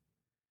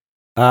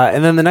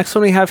 And then the next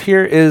one we have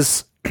here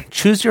is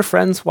choose your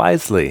friends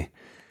wisely.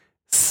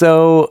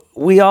 So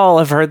we all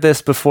have heard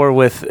this before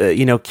with,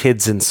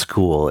 kids in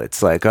school.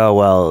 It's like, oh,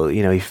 well,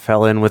 you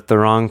fell in with the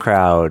wrong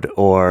crowd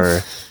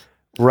or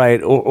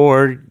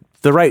or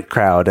the right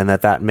crowd, and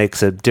that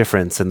makes a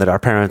difference, and that our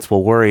parents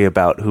will worry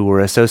about who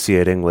we're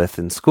associating with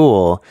in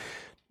school.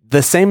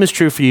 The same is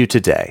true for you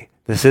today.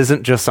 This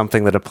isn't just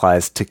something that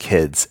applies to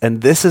kids.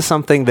 And this is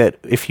something that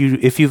if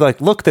you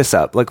like look this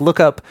up,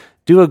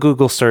 do a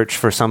Google search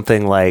for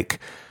something like,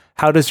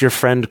 how does your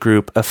friend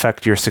group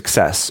affect your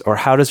success? Or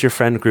how does your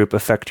friend group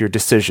affect your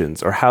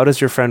decisions? Or how does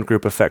your friend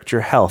group affect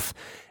your health?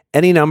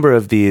 Any number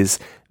of these.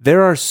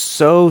 There are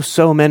so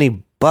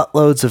many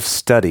buttloads of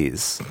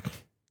studies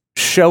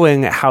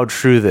showing how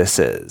true this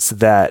is,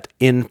 that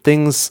in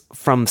things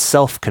from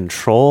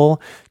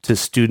self-control to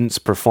students'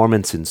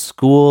 performance in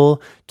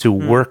school to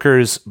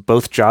workers'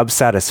 both job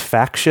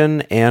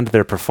satisfaction and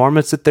their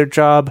performance at their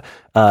job,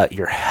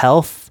 your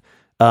health,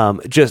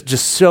 just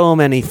so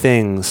many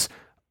things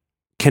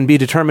can be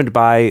determined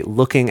by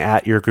looking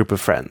at your group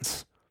of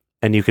friends.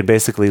 And you can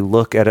basically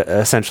look at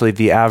essentially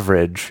the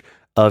average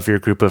of your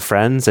group of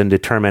friends and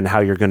determine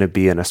how you're going to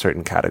be in a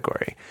certain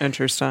category.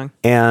 Interesting.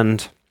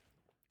 And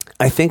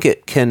I think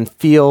it can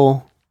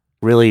feel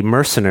really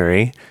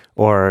mercenary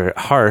or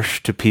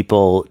harsh to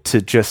people to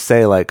just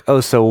say like,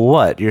 oh, so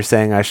what? You're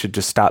saying I should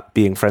just stop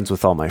being friends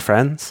with all my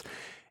friends?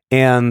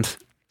 And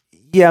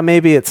yeah,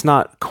 maybe it's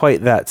not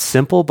quite that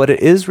simple, but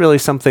it is really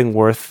something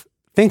worth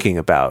thinking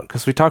about,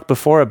 because we talked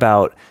before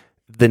about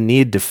the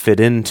need to fit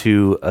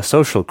into a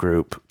social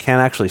group can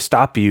actually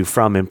stop you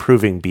from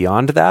improving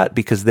beyond that,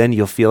 because then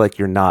you'll feel like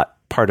you're not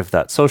part of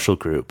that social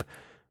group.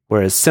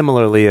 Whereas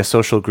similarly, a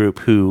social group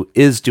who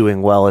is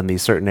doing well in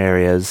these certain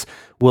areas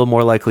will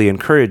more likely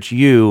encourage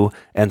you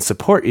and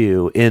support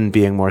you in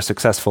being more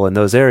successful in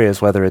those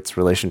areas, whether it's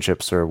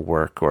relationships or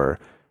work or,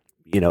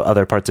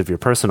 other parts of your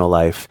personal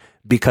life,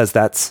 because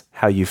that's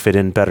how you fit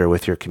in better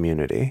with your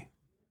community.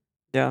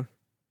 Yeah.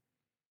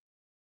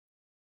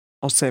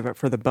 I'll save it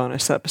for the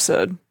bonus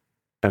episode.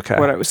 Okay.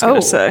 What I was going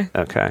to say.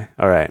 Okay.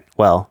 All right.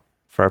 Well,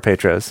 for our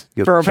patrons,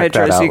 you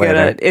get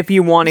it. If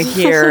you want to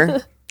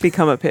hear,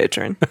 become a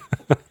patron.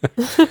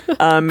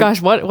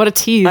 Gosh, what a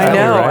tease!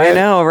 I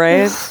know,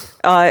 right?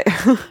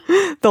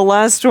 The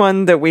last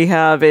one that we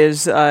have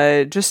is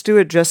just do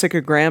it Jessica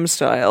Graham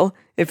style.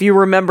 If you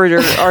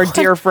remember our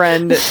dear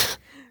friend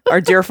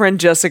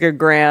Jessica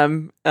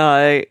Graham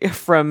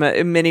from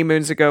many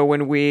moons ago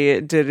when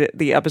we did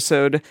the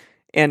episode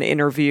and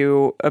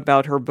interview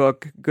about her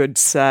book Good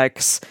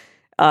Sex,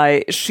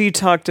 she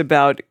talked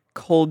about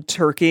cold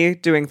turkey,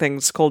 doing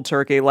things cold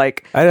turkey,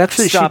 like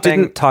she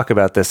didn't talk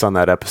about this on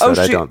that episode.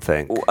 I don't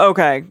think.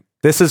 Okay.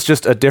 This is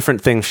just a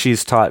different thing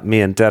she's taught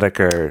me and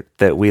Dedeker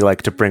that we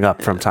like to bring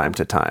up from time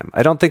to time.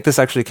 I don't think this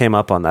actually came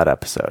up on that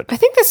episode. I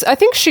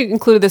think she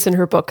included this in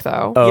her book,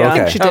 though. Oh, yeah,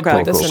 okay. she did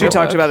put this in She her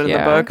talked book. about it in the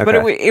book. Okay. But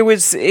it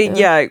was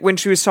when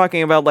she was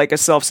talking about like a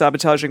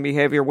self-sabotaging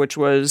behavior, which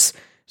was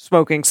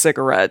smoking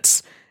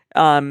cigarettes.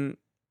 And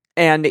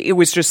it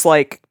was just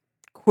like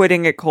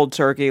quitting it cold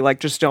turkey, like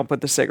just don't put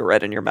the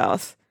cigarette in your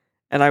mouth.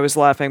 And I was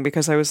laughing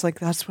because I was like,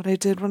 that's what I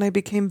did when I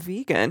became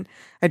vegan.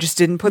 I just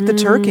didn't put the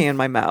turkey in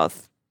my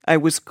mouth. It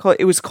was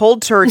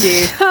cold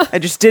turkey. I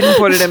just didn't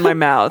put it in my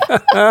mouth.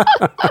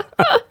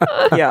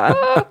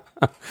 Yeah.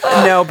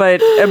 No,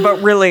 but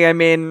really, I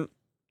mean,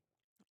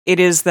 it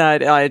is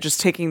that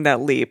just taking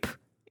that leap.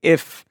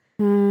 If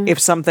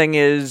something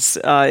is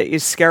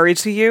scary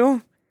to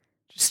you,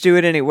 just do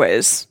it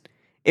anyways.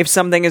 If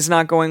something is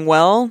not going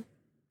well,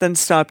 then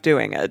stop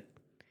doing it.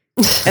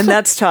 And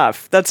that's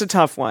tough. That's a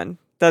tough one.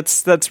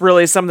 That's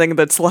really something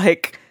that's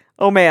like,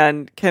 oh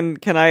man, can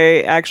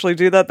I actually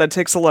do that? That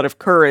takes a lot of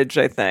courage,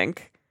 I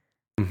think.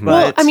 Mm-hmm.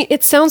 Well, I mean,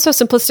 it sounds so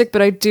simplistic,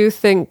 but I do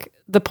think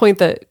the point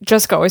that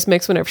Jessica always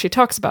makes whenever she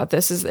talks about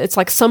this is it's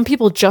like some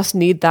people just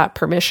need that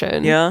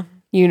permission. Yeah.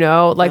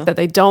 That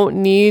they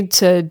don't need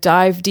to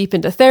dive deep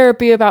into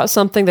therapy about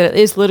something, that it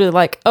is literally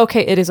like,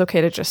 okay, it is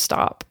okay to just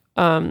stop.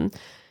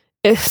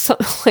 It's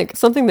like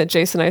something that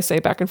Jason and I say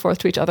back and forth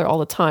to each other all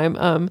the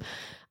time.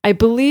 I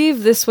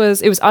believe it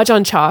was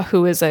Ajahn Chah,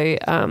 who is a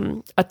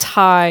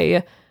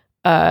Thai,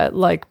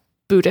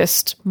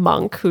 Buddhist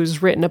monk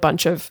who's written a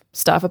bunch of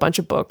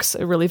books,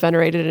 really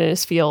venerated in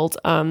his field.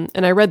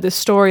 And I read this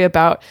story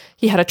about,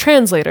 he had a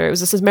translator. It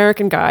was this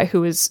American guy who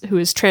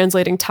was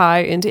translating Thai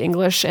into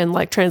English and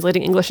like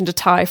translating English into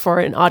Thai for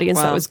an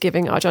audience that was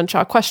giving Ajahn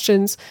Chah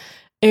questions.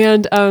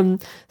 And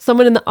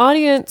someone in the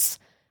audience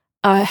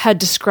had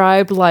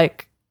described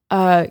like,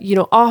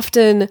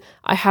 often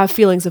I have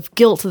feelings of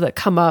guilt that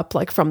come up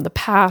like from the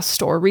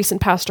past or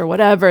recent past or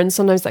whatever. And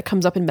sometimes that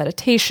comes up in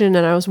meditation.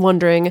 And I was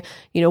wondering,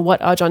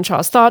 what Ajahn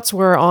Chah's thoughts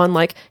were on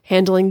like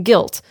handling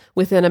guilt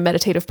within a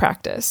meditative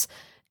practice.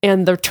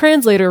 And the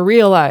translator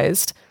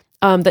realized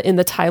that in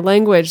the Thai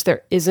language,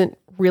 there isn't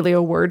really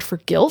a word for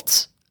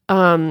guilt.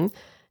 And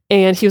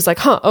he was like,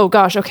 oh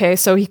gosh, okay.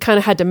 So he kind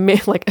of had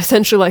to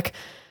essentially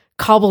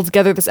cobbled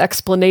together this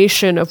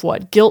explanation of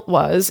what guilt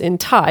was in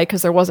Thai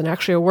because there wasn't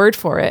actually a word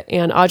for it.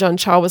 And Ajahn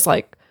Chah was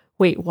like,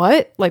 wait,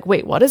 what? Like,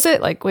 wait, what is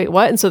it? Like, wait,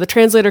 what? And so the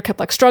translator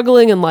kept like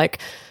struggling and like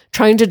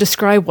trying to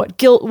describe what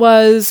guilt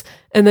was.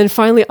 And then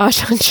finally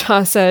Ajahn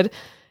Chah said,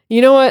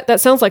 you know what?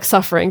 That sounds like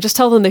suffering. Just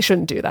tell them they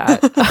shouldn't do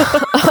that.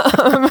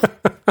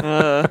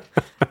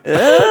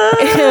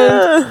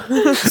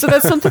 And so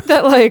that's something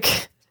that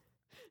like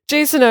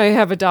Jason and I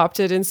have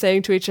adopted in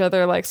saying to each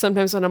other, like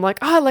sometimes when I'm like,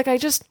 I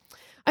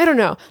don't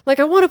know. Like,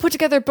 I want to put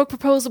together a book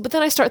proposal, but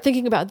then I start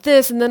thinking about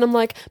this, and then I'm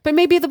like, but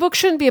maybe the book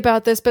shouldn't be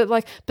about this, but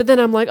then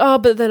I'm like,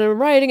 but then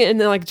I'm writing it, and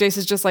then like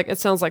Jason's just like, it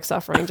sounds like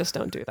suffering, just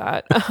don't do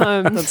that.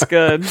 That's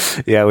good.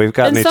 Yeah, we've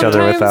gotten each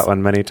other with that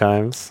one many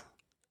times.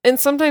 And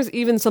sometimes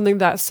even something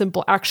that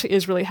simple actually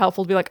is really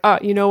helpful to be like,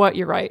 you know what,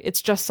 you're right.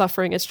 It's just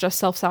suffering. It's just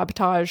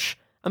self-sabotage.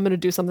 I'm going to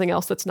do something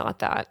else that's not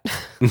that.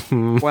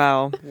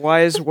 Wow.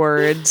 Wise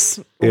words.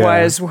 Yeah.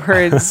 Wise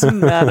words,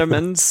 madam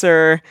and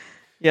sir.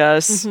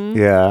 Yes. Mm-hmm.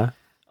 Yeah.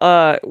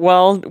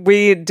 Well,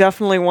 we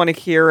definitely want to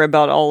hear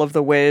about all of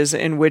the ways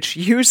in which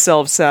you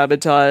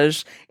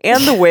self-sabotage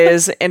and the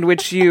ways in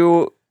which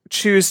you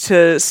choose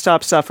to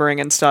stop suffering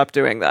and stop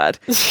doing that.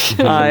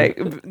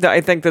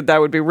 I think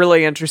that would be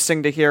really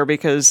interesting to hear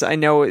because I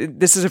know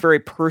this is a very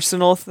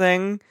personal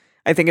thing.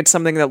 I think it's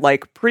something that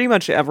like pretty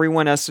much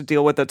everyone has to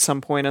deal with at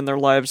some point in their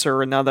lives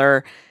or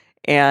another.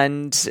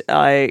 And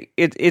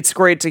it's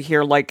great to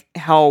hear like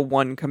how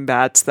one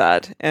combats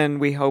that, and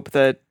we hope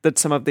that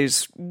some of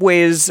these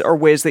ways are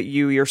ways that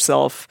you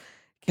yourself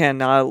can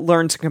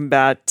learn to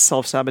combat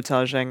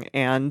self-sabotaging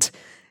and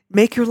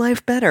make your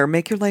life better,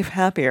 make your life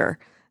happier.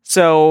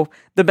 So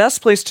the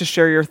best place to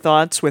share your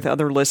thoughts with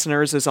other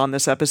listeners is on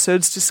this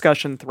episode's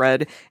discussion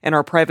thread in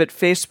our private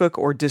Facebook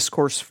or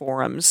Discourse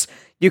forums.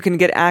 You can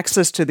get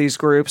access to these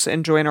groups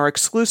and join our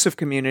exclusive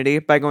community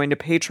by going to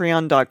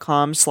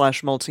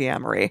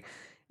patreon.com/multiamory.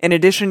 In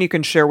addition, you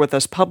can share with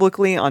us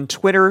publicly on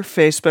Twitter,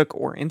 Facebook,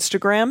 or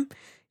Instagram.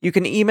 You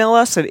can email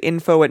us at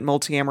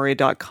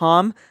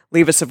info@multiamory.com,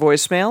 leave us a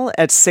voicemail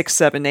at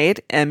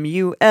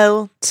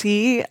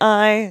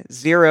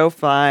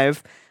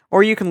 678-MULTI-05,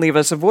 or you can leave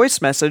us a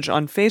voice message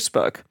on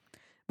Facebook.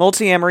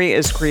 Multiamory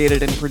is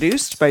created and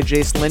produced by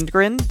Jace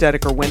Lindgren,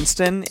 Dedeker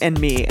Winston, and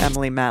me,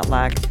 Emily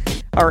Matlack.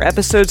 Our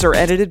episodes are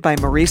edited by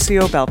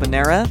Mauricio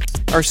Balvanera.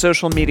 Our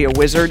social media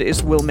wizard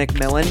is Will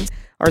McMillan.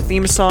 Our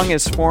theme song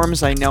is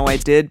Forms I Know I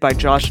Did by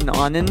Josh and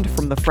Anand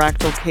from the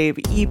Fractal Cave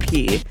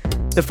EP.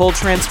 The full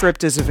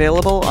transcript is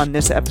available on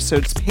this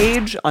episode's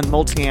page on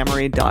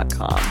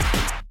multiamory.com.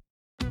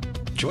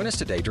 Join us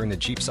today during the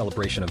Jeep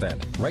Celebration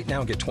event. Right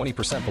now, get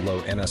 20%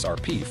 below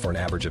MSRP for an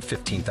average of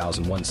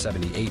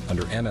 $15,178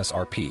 under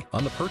MSRP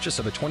on the purchase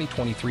of a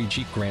 2023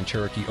 Jeep Grand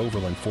Cherokee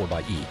Overland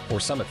 4xE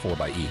or Summit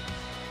 4xE.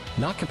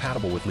 Not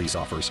compatible with lease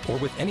offers or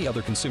with any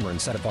other consumer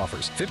incentive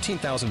offers.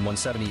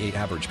 $15,178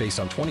 average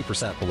based on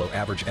 20% below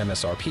average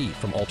MSRP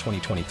from all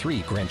 2023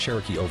 Grand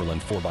Cherokee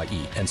Overland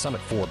 4xE and Summit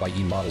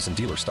 4xE models in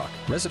dealer stock.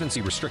 Residency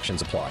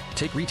restrictions apply.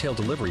 Take retail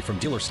delivery from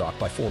dealer stock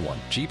by 4/1.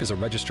 Jeep is a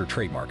registered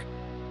trademark.